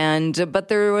are banned, but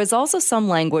there was also some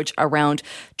language around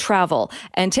travel.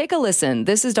 And take a listen.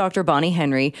 This is Dr. Bonnie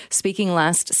Henry speaking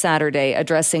last Saturday,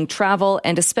 addressing travel,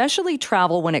 and especially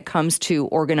travel when it comes to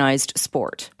organized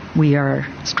sport. We are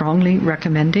strongly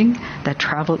recommending that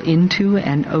travel into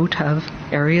and out of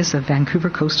areas of Vancouver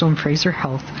Coastal and Fraser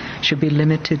Health should be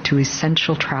limited to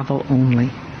essential travel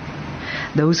only.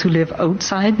 Those who live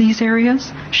outside these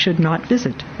areas should not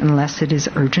visit unless it is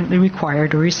urgently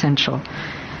required or essential,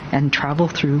 and travel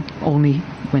through only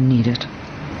when needed.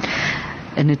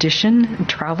 In addition,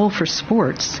 travel for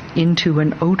sports into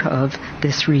and out of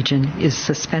this region is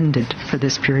suspended for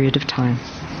this period of time.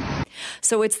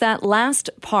 So it's that last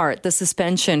part, the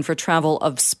suspension for travel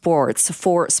of sports,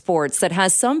 that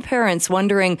has some parents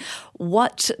wondering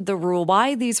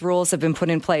why these rules have been put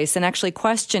in place, and actually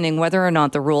questioning whether or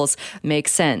not the rules make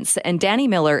sense. And Danny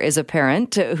Miller is a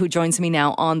parent who joins me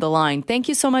now on the line. Thank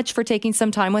you so much for taking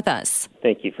some time with us.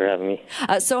 Thank you for having me.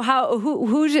 So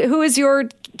who is your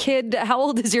kid? How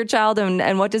old is your child,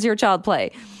 and what does your child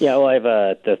play? Yeah, well, I have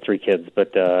the 3 kids,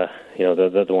 but the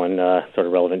one sort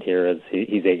of relevant here is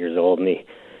he's 8 years old, and he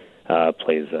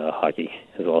plays hockey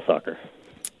as well as soccer.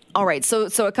 All right, so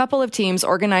a couple of teams,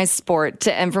 organized sport,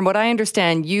 and from what I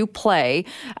understand, you play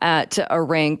at a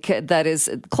rink that is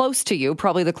close to you,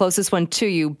 probably the closest one to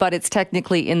you, but it's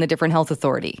technically in the different health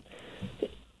authority.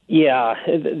 Yeah,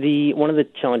 one of the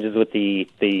challenges with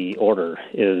the order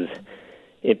is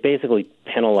it basically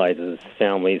penalizes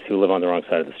families who live on the wrong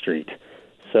side of the street.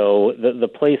 So the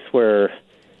place where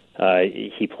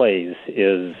he plays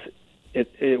is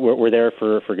we're there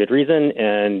for good reason,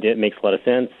 and it makes a lot of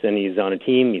sense. And he's on a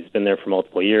team. He's been there for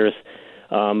multiple years.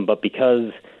 But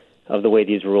because of the way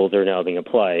these rules are now being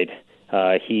applied,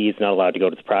 he's not allowed to go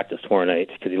to the practice tomorrow night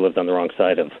because he lives on the wrong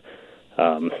side of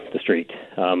the street.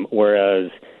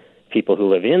 Whereas people who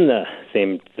live in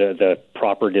the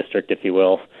proper district, if you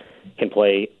will, can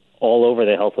play all over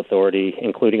the health authority,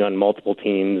 including on multiple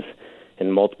teams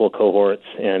and multiple cohorts.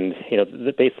 And,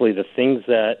 basically the things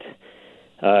that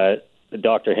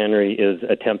Dr. Henry is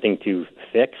attempting to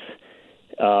fix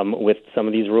with some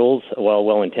of these rules, while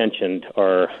well-intentioned,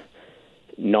 are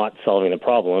not solving the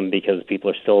problem because people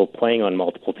are still playing on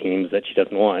multiple teams that she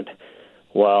doesn't want,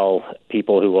 while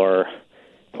people who are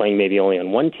playing maybe only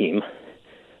on one team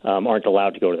aren't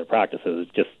allowed to go to their practices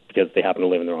just because they happen to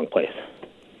live in the wrong place.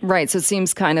 Right. So it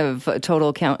seems kind of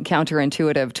total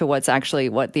counterintuitive to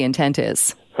what the intent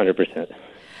is. 100%.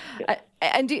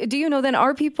 And do you know then,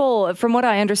 are people, from what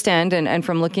I understand and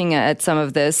from looking at some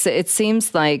of this, it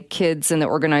seems like kids in the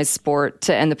organized sport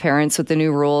and the parents with the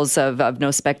new rules of no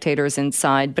spectators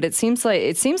inside, but it seems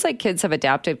like kids have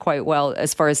adapted quite well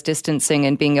as far as distancing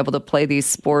and being able to play these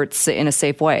sports in a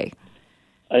safe way.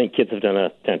 I think kids have done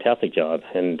a fantastic job,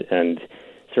 and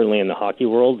certainly in the hockey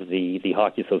world, the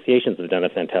hockey associations have done a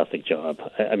fantastic job.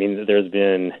 I mean, there's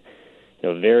been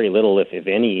very little, if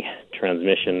any,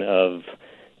 transmission of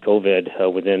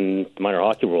COVID within the minor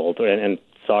hockey world and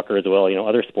soccer as well,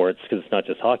 other sports, because it's not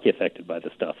just hockey affected by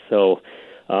this stuff. So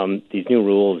these new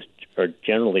rules are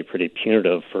generally pretty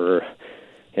punitive for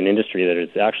an industry that is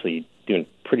actually doing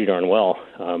pretty darn well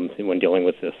when dealing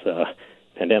with this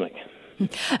pandemic.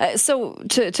 So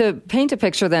to paint a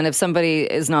picture then, if somebody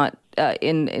is not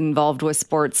involved with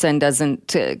sports and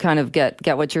doesn't kind of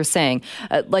get what you're saying,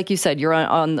 like you said, you're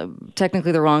on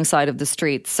technically the wrong side of the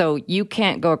street, so you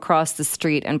can't go across the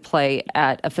street and play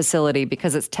at a facility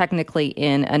because it's technically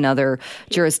in another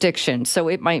jurisdiction. So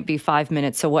it might be 5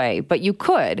 minutes away, but you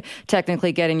could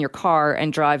technically get in your car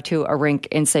and drive to a rink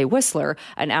in, say, Whistler,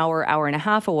 an hour and a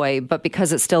half away, but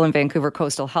because it's still in Vancouver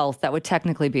Coastal Health, that would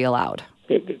technically be allowed.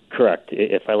 Correct.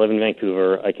 If I live in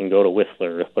Vancouver, I can go to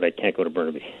Whistler, but I can't go to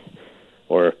Burnaby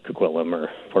or Coquitlam or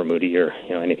Port Moody or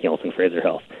anything else in Fraser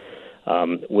Health,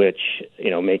 which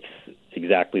makes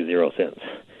exactly zero sense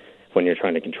when you're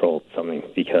trying to control something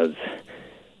because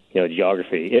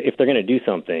geography. If they're going to do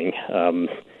something,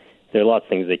 there are lots of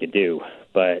things they could do,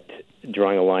 but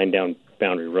drawing a line down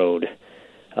Boundary Road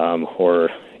or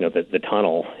the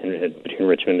tunnel between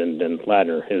Richmond and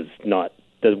Ladner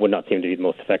would not seem to be the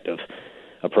most effective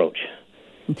approach.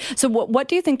 So what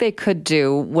do you think they could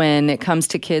do when it comes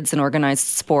to kids and organized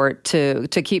sport to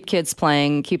keep kids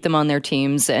playing, keep them on their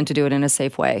teams, and to do it in a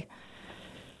safe way?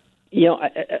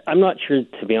 I'm not sure,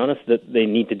 to be honest, that they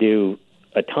need to do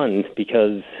a ton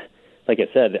because, like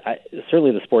I said,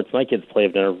 certainly the sports my kids play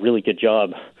have done a really good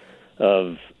job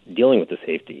of dealing with the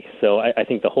safety. So I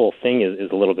think the whole thing is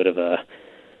a little bit of a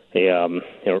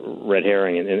red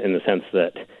herring in the sense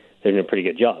that they're doing a pretty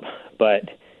good job. But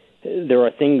there are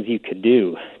things you could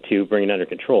do to bring it under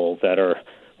control that are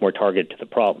more targeted to the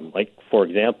problem. Like, for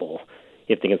example,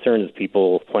 if the concern is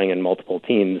people playing in multiple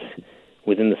teams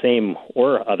within the same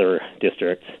or other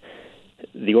districts,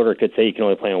 the order could say you can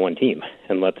only play on one team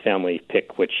and let the family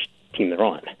pick which team they're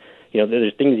on.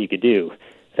 There's things you could do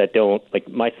that don't, like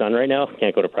my son right now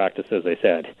can't go to practice, as I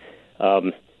said,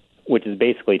 which is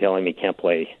basically telling me he can't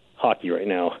play hockey right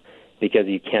now because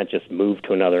you can't just move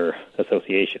to another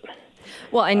association.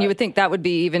 Well, and you would think that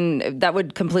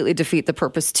would completely defeat the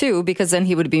purpose too, because then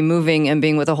he would be moving and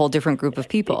being with a whole different group of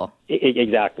people.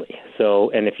 Exactly.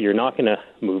 So, and if you're not going to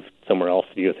move somewhere else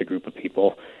to be with a group of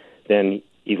people, then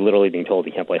he's literally being told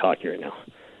he can't play hockey right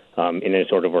now in a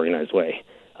sort of organized way.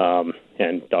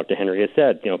 And Dr. Henry has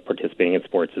said, participating in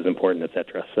sports is important,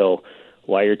 etc. So,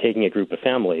 while you're taking a group of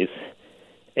families,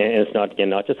 and it's not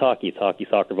just hockey, it's hockey,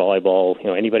 soccer, volleyball,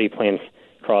 anybody playing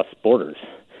cross borders.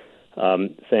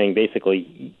 Saying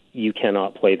basically you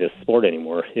cannot play this sport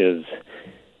anymore is,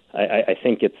 I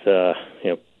think it's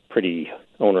pretty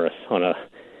onerous on a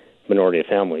minority of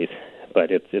families,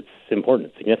 but it's important,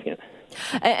 it's significant.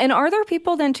 And are there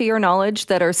people then, to your knowledge,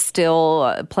 that are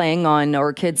still playing on,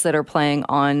 or kids that are playing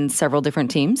on several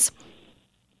different teams?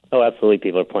 Oh, absolutely.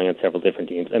 People are playing on several different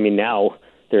teams. I mean, now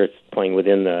they're playing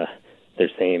within their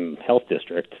same health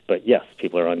district, but yes,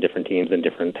 people are on different teams and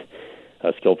different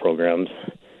skill programs.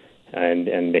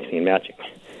 And mixing and matching.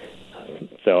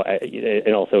 So,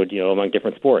 and also, among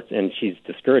different sports. And she's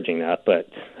discouraging that, but,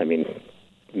 I mean,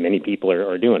 many people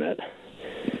are doing it.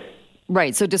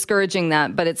 Right. So discouraging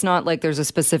that, but it's not like there's a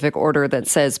specific order that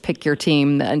says pick your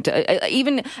team. And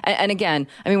again,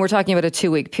 I mean, we're talking about a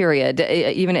 2-week period.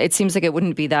 Even it seems like it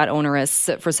wouldn't be that onerous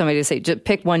for somebody to say, just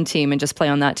pick one team and just play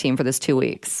on that team for this 2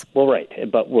 weeks. Well, right.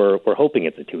 But we're hoping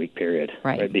it's a 2-week period.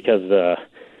 Right? Because the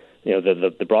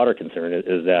broader concern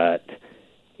is that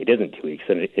it isn't 2 weeks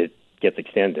and it gets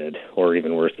extended, or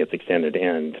even worse, gets extended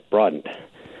and broadened.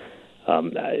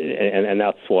 And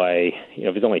that's why,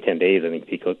 if it's only 10 days, I think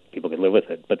people could live with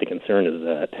it. But the concern is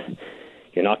that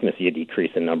you're not going to see a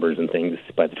decrease in numbers and things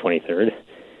by the 23rd,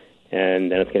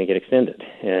 and then it's going to get extended.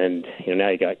 And now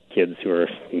you got kids who are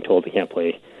being told they can't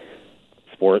play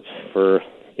sports for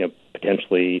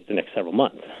potentially the next several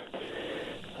months,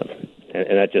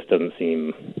 and that just doesn't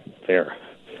seem fair.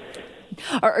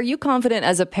 Are you confident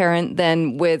as a parent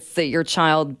then with your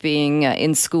child being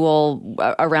in school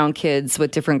around kids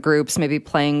with different groups, maybe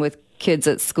playing with kids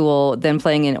at school, then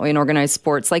playing in organized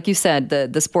sports? Like you said,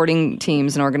 the sporting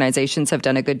teams and organizations have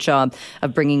done a good job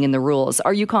of bringing in the rules.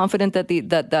 Are you confident that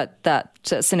that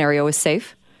scenario is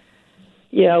safe?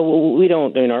 Yeah, we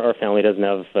don't. I mean, our family doesn't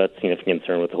have a significant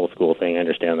concern with the whole school thing. I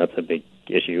understand that's a big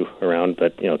issue around,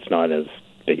 but it's not as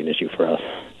big an issue for us.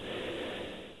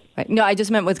 Right. No, I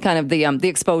just meant with kind of the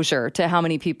exposure to how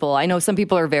many people. I know some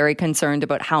people are very concerned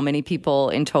about how many people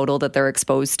in total that they're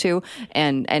exposed to,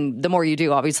 and the more you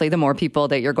do, obviously, the more people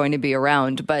that you're going to be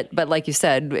around. But like you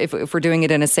said, if we're doing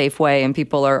it in a safe way and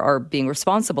people are being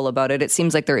responsible about it, it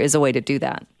seems like there is a way to do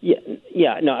that.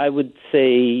 Yeah. No, I would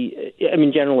say, I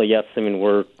mean, generally, yes. I mean,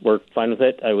 we're fine with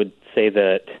it. I would say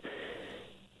that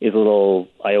is a little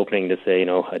eye-opening to say,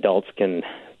 adults can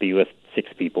be with 6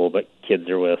 people, but kids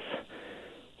are with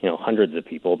hundreds of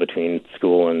people between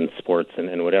school and sports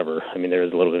and whatever. I mean,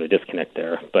 there's a little bit of a disconnect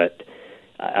there, but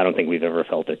I don't think we've ever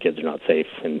felt that kids are not safe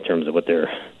in terms of what they're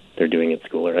doing at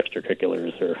school or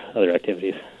extracurriculars or other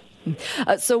activities.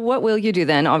 So what will you do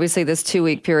then? Obviously, this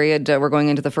 2-week period, we're going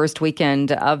into the first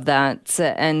weekend of that,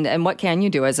 and what can you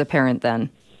do as a parent then?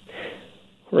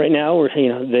 Right now, we're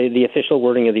the official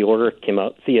wording of the order came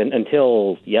out. See,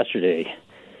 until yesterday,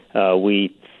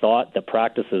 we thought the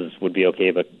practices would be okay,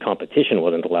 but competition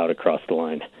wasn't allowed across the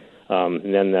line.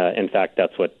 And then, in fact,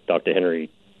 that's what Dr.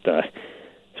 Henry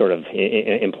sort of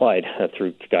implied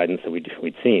through guidance that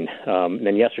we'd seen. And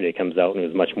then yesterday it comes out and it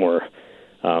was much more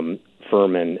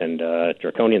firm and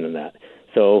draconian than that.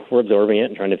 So we're absorbing it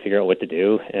and trying to figure out what to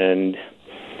do. And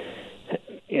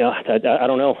I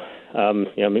don't know.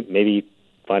 Maybe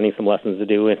finding some lessons to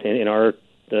do in our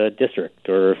district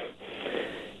or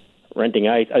renting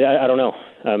ice. I don't know.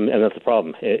 And that's the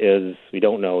problem, is we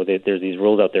don't know. There's these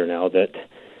rules out there now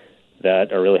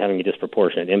that are really having a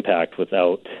disproportionate impact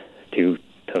without, to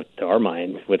our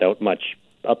mind, without much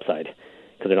upside,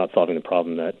 because they're not solving the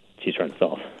problem that she's trying to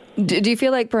solve. Do you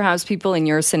feel like perhaps people in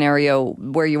your scenario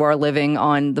where you are living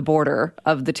on the border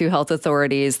of the two health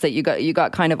authorities, that you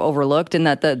got kind of overlooked, and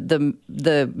that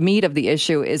the meat of the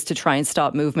issue is to try and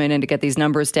stop movement and to get these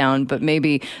numbers down, but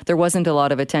maybe there wasn't a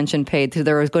lot of attention paid to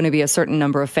there was going to be a certain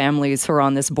number of families who are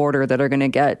on this border that are going to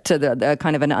get to the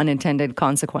kind of an unintended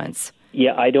consequence?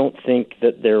 Yeah, I don't think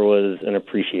that there was an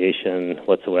appreciation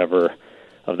whatsoever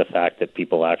of the fact that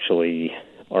people actually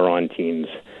are on teams.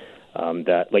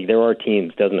 There are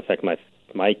teams, doesn't affect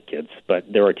my kids, but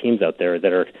there are teams out there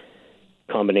that are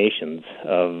combinations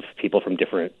of people from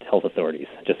different health authorities,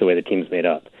 just the way the team's made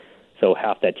up. So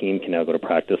half that team can now go to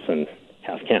practice and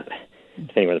half can't,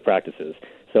 depending where the practice is.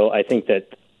 So I think that,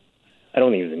 I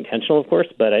don't think it was intentional, of course,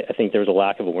 but I think there was a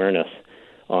lack of awareness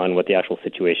on what the actual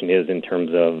situation is in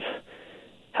terms of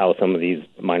how some of these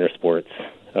minor sports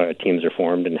teams are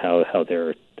formed and how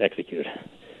they're executed.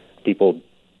 People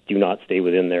do not stay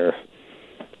within their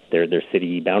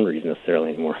city boundaries necessarily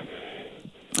anymore.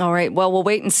 All right. Well, we'll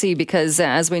wait and see, because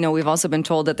as we know, we've also been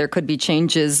told that there could be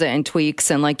changes and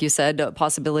tweaks, and like you said, a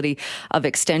possibility of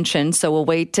extension. So we'll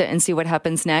wait and see what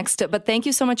happens next. But thank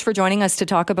you so much for joining us to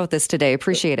talk about this today.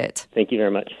 Appreciate it. Thank you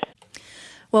very much.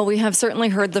 Well, we have certainly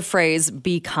heard the phrase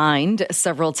 "be kind"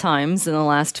 several times in the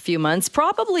last few months,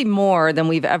 probably more than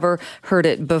we've ever heard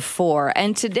it before.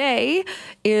 And today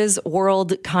is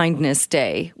World Kindness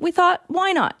Day. We thought,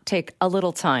 why not take a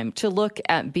little time to look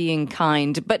at being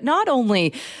kind, but not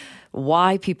only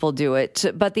why people do it,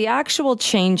 but the actual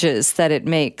changes that it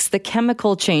makes, the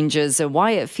chemical changes, and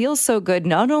why it feels so good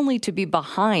not only to be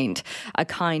behind a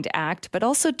kind act, but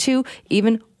also to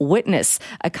even witness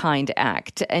a kind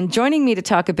act. And joining me to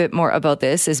talk a bit more about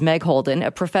this is Meg Holden, a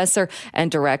professor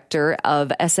and director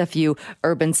of SFU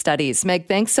Urban Studies. Meg,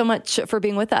 thanks so much for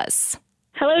being with us.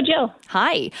 Hello, Jill.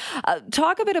 Hi.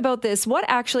 Talk a bit about this. What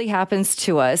actually happens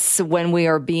to us when we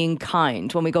are being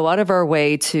kind, when we go out of our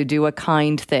way to do a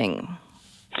kind thing?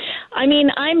 I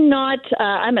mean, I'm not.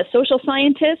 I'm a social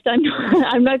scientist. I'm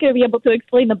not going to be able to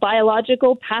explain the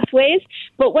biological pathways.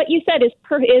 But what you said is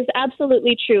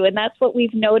absolutely true, and that's what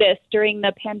we've noticed during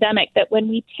the pandemic. That when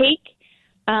we take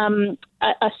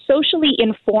a socially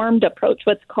informed approach,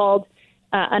 what's called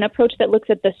an approach that looks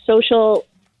at the social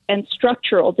and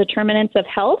structural determinants of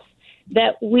health,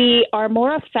 that we are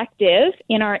more effective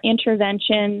in our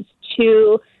interventions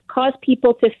to cause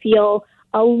people to feel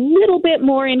a little bit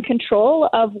more in control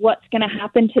of what's going to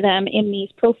happen to them in these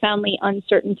profoundly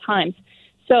uncertain times.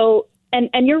 So, and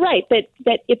you're right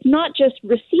that it's not just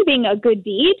receiving a good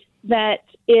deed that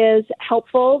is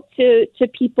helpful to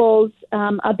people's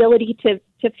ability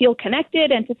to feel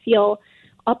connected and to feel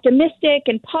optimistic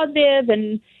and positive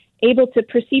and able to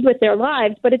proceed with their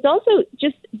lives, but it's also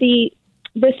just the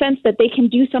sense that they can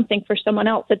do something for someone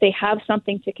else, that they have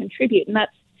something to contribute. And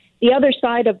that's the other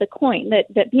side of the coin,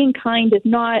 that being kind is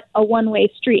not a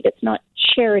one-way street. It's not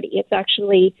charity. It's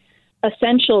actually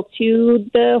essential to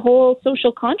the whole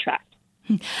social contract.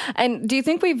 And do you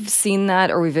think we've seen that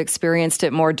or we've experienced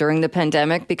it more during the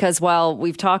pandemic? Because while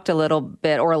we've talked a little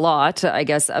bit or a lot, I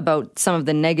guess, about some of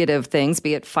the negative things,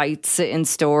 be it fights in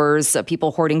stores,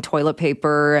 people hoarding toilet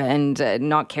paper and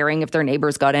not caring if their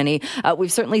neighbors got any,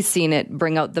 we've certainly seen it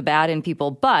bring out the bad in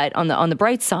people. But on the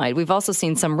bright side, we've also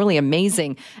seen some really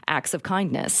amazing acts of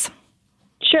kindness.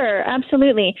 Sure,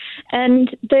 absolutely.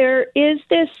 And there's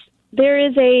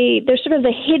sort of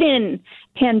a hidden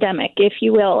pandemic, if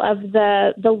you will, of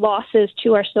the losses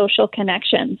to our social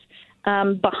connections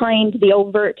behind the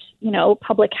overt,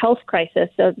 public health crisis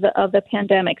of the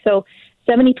pandemic. So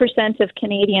 70% of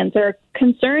Canadians are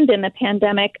concerned in the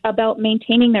pandemic about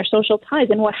maintaining their social ties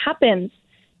and what happens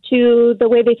to the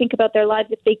way they think about their lives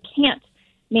if they can't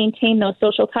maintain those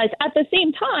social ties. At the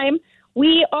same time,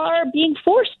 we are being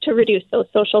forced to reduce those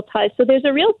social ties. So there's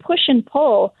a real push and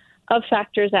pull of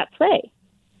factors at play.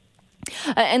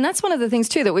 And that's one of the things,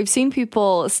 too, that we've seen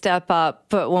people step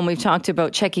up when we've talked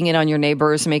about checking in on your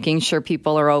neighbors, making sure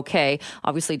people are okay,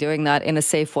 obviously doing that in a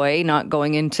safe way, not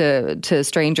going into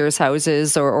strangers'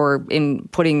 houses or in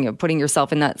putting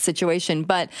yourself in that situation.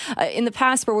 But in the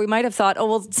past where we might have thought, oh,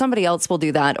 well, somebody else will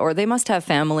do that, or they must have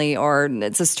family, or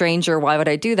it's a stranger, why would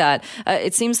I do that?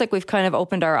 It seems like we've kind of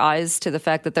opened our eyes to the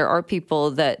fact that there are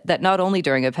people that not only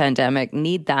during a pandemic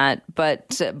need that,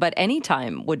 but any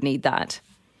time would need that.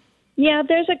 Yeah,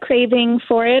 there's a craving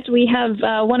for it. We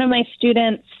have one of my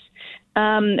students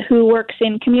who works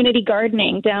in community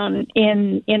gardening down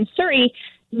in Surrey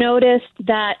noticed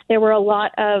that there were a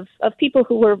lot of people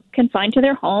who were confined to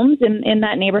their homes in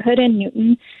that neighborhood in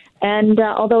Newton. And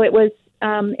although it was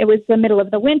the middle of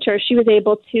the winter, she was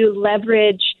able to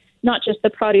leverage not just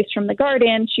the produce from the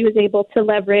garden, she was able to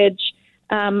leverage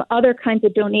other kinds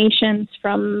of donations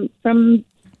from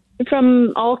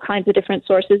all kinds of different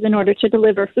sources in order to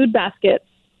deliver food baskets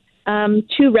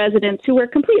to residents who were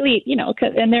completely,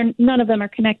 and none of them are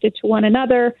connected to one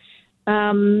another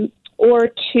or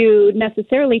to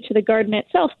necessarily to the garden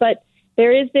itself. But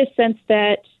there is this sense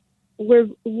that we're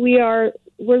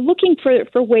looking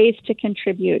for ways to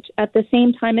contribute at the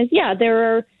same time as,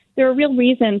 there are real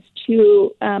reasons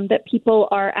to that people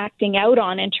are acting out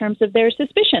on in terms of their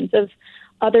suspicions of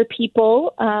other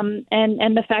people,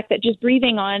 and the fact that just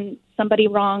breathing on somebody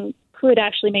wrong could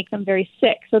actually make them very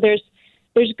sick. So there's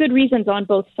good reasons on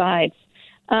both sides.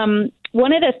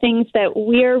 One of the things that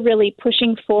we're really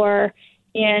pushing for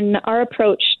in our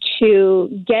approach to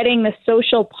getting the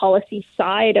social policy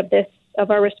side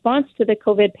of our response to the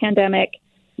COVID pandemic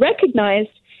recognized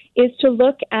is to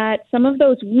look at some of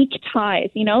those weak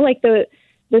ties, like the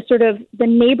sort of the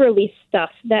neighborly stuff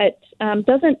that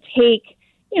doesn't take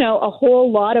a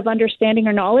whole lot of understanding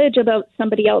or knowledge about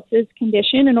somebody else's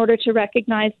condition in order to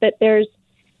recognize that there's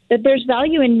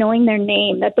value in knowing their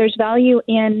name, that there's value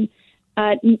in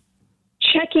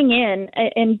checking in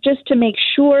and just to make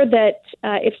sure that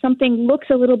if something looks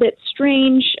a little bit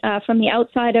strange from the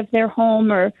outside of their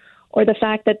home or the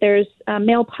fact that there's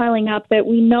mail piling up, that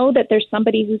we know that there's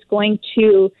somebody who's going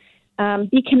to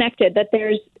be connected, that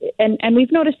there's, and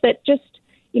we've noticed that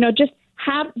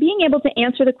being able to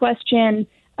answer the question,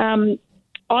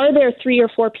 are there 3 or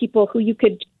 4 people who you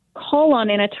could call on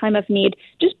in a time of need?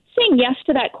 Just saying yes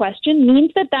to that question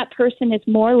means that person is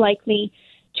more likely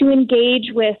to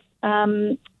engage with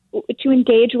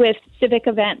civic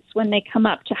events when they come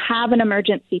up, to have an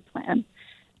emergency plan.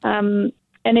 And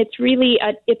it's really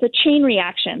it's a chain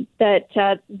reaction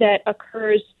that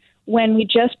occurs when we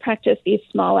just practice these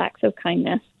small acts of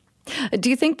kindness. Do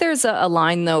you think there's a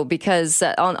line, though? Because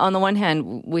on the one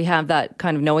hand, we have that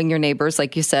kind of knowing your neighbors,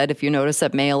 like you said, if you notice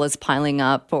that mail is piling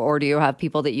up, or do you have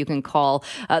people that you can call?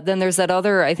 Then there's that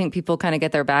other, I think people kind of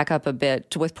get their back up a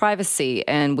bit with privacy,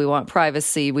 and we want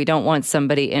privacy. We don't want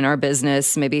somebody in our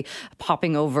business maybe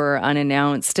popping over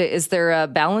unannounced. Is there a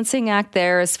balancing act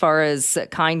there as far as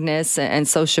kindness and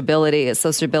sociability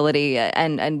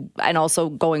and also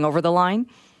going over the line?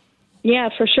 Yeah,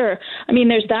 for sure. I mean,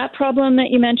 there's that problem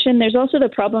that you mentioned. There's also the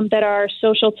problem that our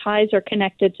social ties are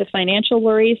connected to financial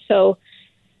worries. So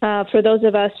for those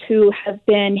of us who have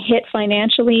been hit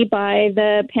financially by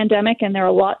the pandemic, and there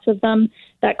are lots of them,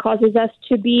 that causes us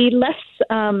to be less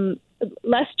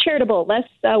charitable, less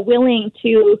willing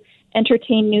to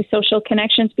entertain new social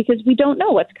connections because we don't know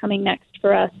what's coming next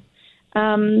for us.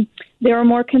 There are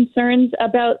more concerns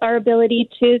about our ability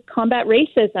to combat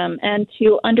racism and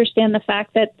to understand the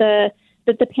fact that the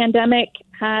pandemic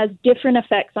has different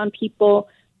effects on people,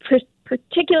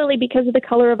 particularly because of the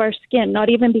color of our skin, not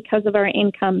even because of our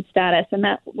income status, and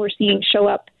that we're seeing show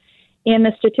up in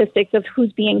the statistics of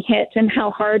who's being hit and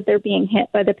how hard they're being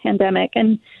hit by the pandemic.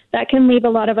 And that can leave a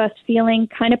lot of us feeling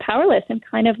kind of powerless and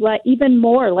kind of even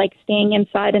more like staying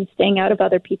inside and staying out of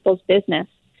other people's business.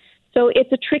 So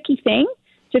it's a tricky thing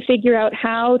to figure out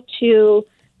how to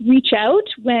reach out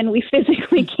when we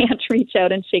physically can't reach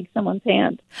out and shake someone's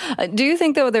hand. Do you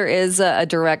think, though, there is a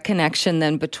direct connection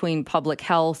then between public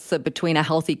health, between a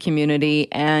healthy community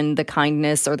and the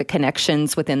kindness or the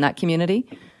connections within that community?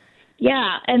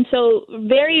 Yeah, and so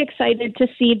very excited to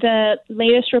see the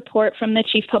latest report from the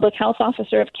Chief Public Health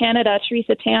Officer of Canada,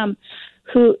 Theresa Tam,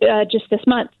 who just this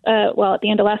month, at the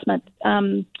end of last month,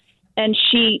 and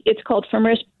it's called From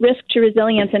Risk to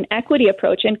Resilience and Equity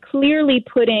Approach, and clearly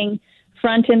putting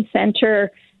front and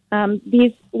center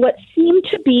these what seem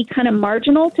to be kind of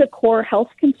marginal to core health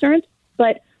concerns,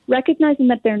 but recognizing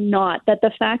that they're not, that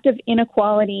the fact of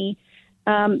inequality,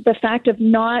 the fact of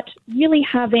not really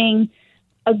having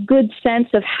a good sense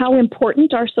of how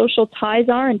important our social ties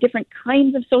are and different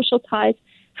kinds of social ties,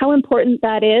 how important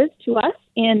that is to us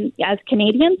as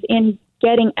Canadians in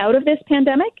getting out of this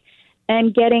pandemic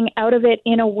and getting out of it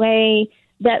in a way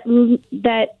that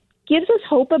gives us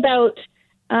hope about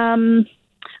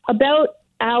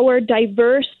our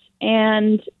diverse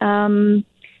and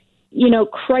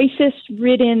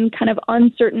crisis-ridden, kind of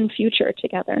uncertain future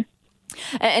together.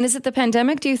 And is it the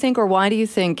pandemic, do you think, or why do you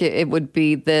think it would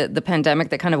be the pandemic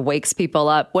that kind of wakes people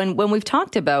up? When we've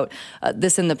talked about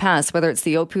this in the past, whether it's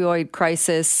the opioid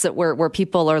crisis where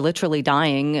people are literally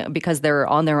dying because they're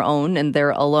on their own and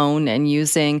they're alone and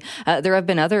using, there have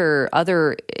been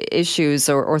other issues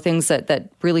or things that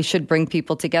really should bring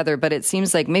people together. But it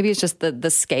seems like maybe it's just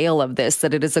the scale of this,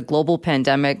 that it is a global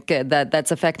pandemic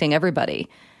that's affecting everybody.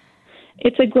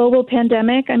 It's a global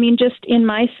pandemic. I mean, just in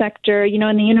my sector, in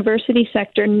the university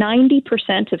sector,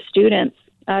 90% of students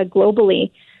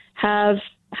globally have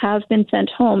been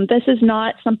sent home. This is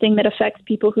not something that affects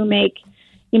people who make,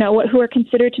 who are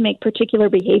considered to make particular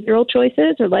behavioral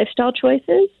choices or lifestyle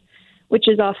choices, which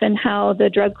is often how the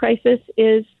drug crisis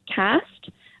is cast.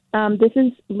 This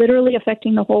is literally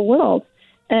affecting the whole world.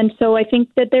 And so I think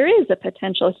that there is a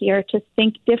potential here to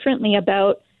think differently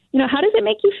about, how does it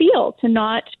make you feel to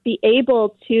not be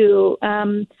able to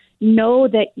know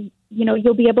that,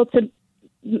 you'll be able to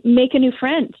make a new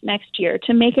friend next year,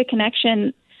 to make a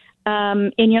connection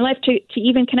in your life, to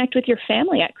even connect with your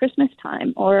family at Christmas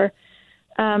time or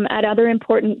at other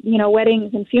important,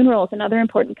 weddings and funerals and other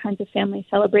important kinds of family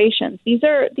celebrations. These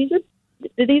are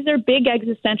big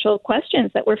existential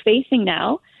questions that we're facing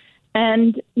now.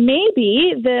 And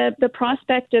maybe the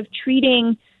prospect of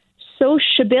treating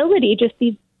sociability, just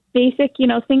these basic,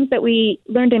 things that we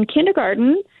learned in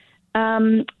kindergarten,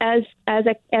 as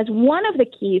one of the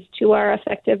keys to our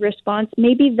effective response,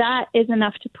 maybe that is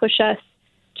enough to push us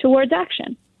towards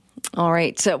action. All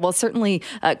right. Well, certainly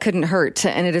couldn't hurt,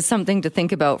 and it is something to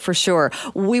think about for sure.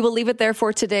 We will leave it there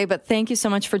for today, but thank you so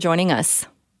much for joining us.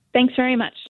 Thanks very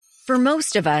much. For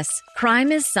most of us,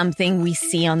 crime is something we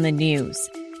see on the news.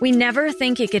 We never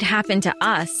think it could happen to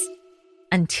us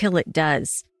until it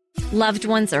does. Loved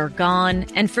ones are gone,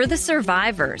 and for the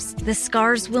survivors, the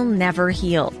scars will never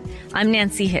heal. I'm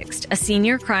Nancy Hixt, a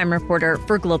senior crime reporter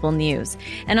for Global News.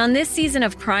 And on this season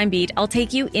of Crime Beat, I'll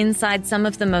take you inside some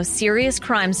of the most serious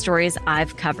crime stories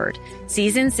I've covered.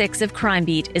 Season 6 of Crime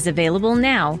Beat is available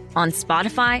now on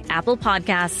Spotify, Apple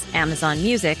Podcasts, Amazon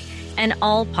Music, and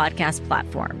all podcast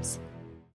platforms.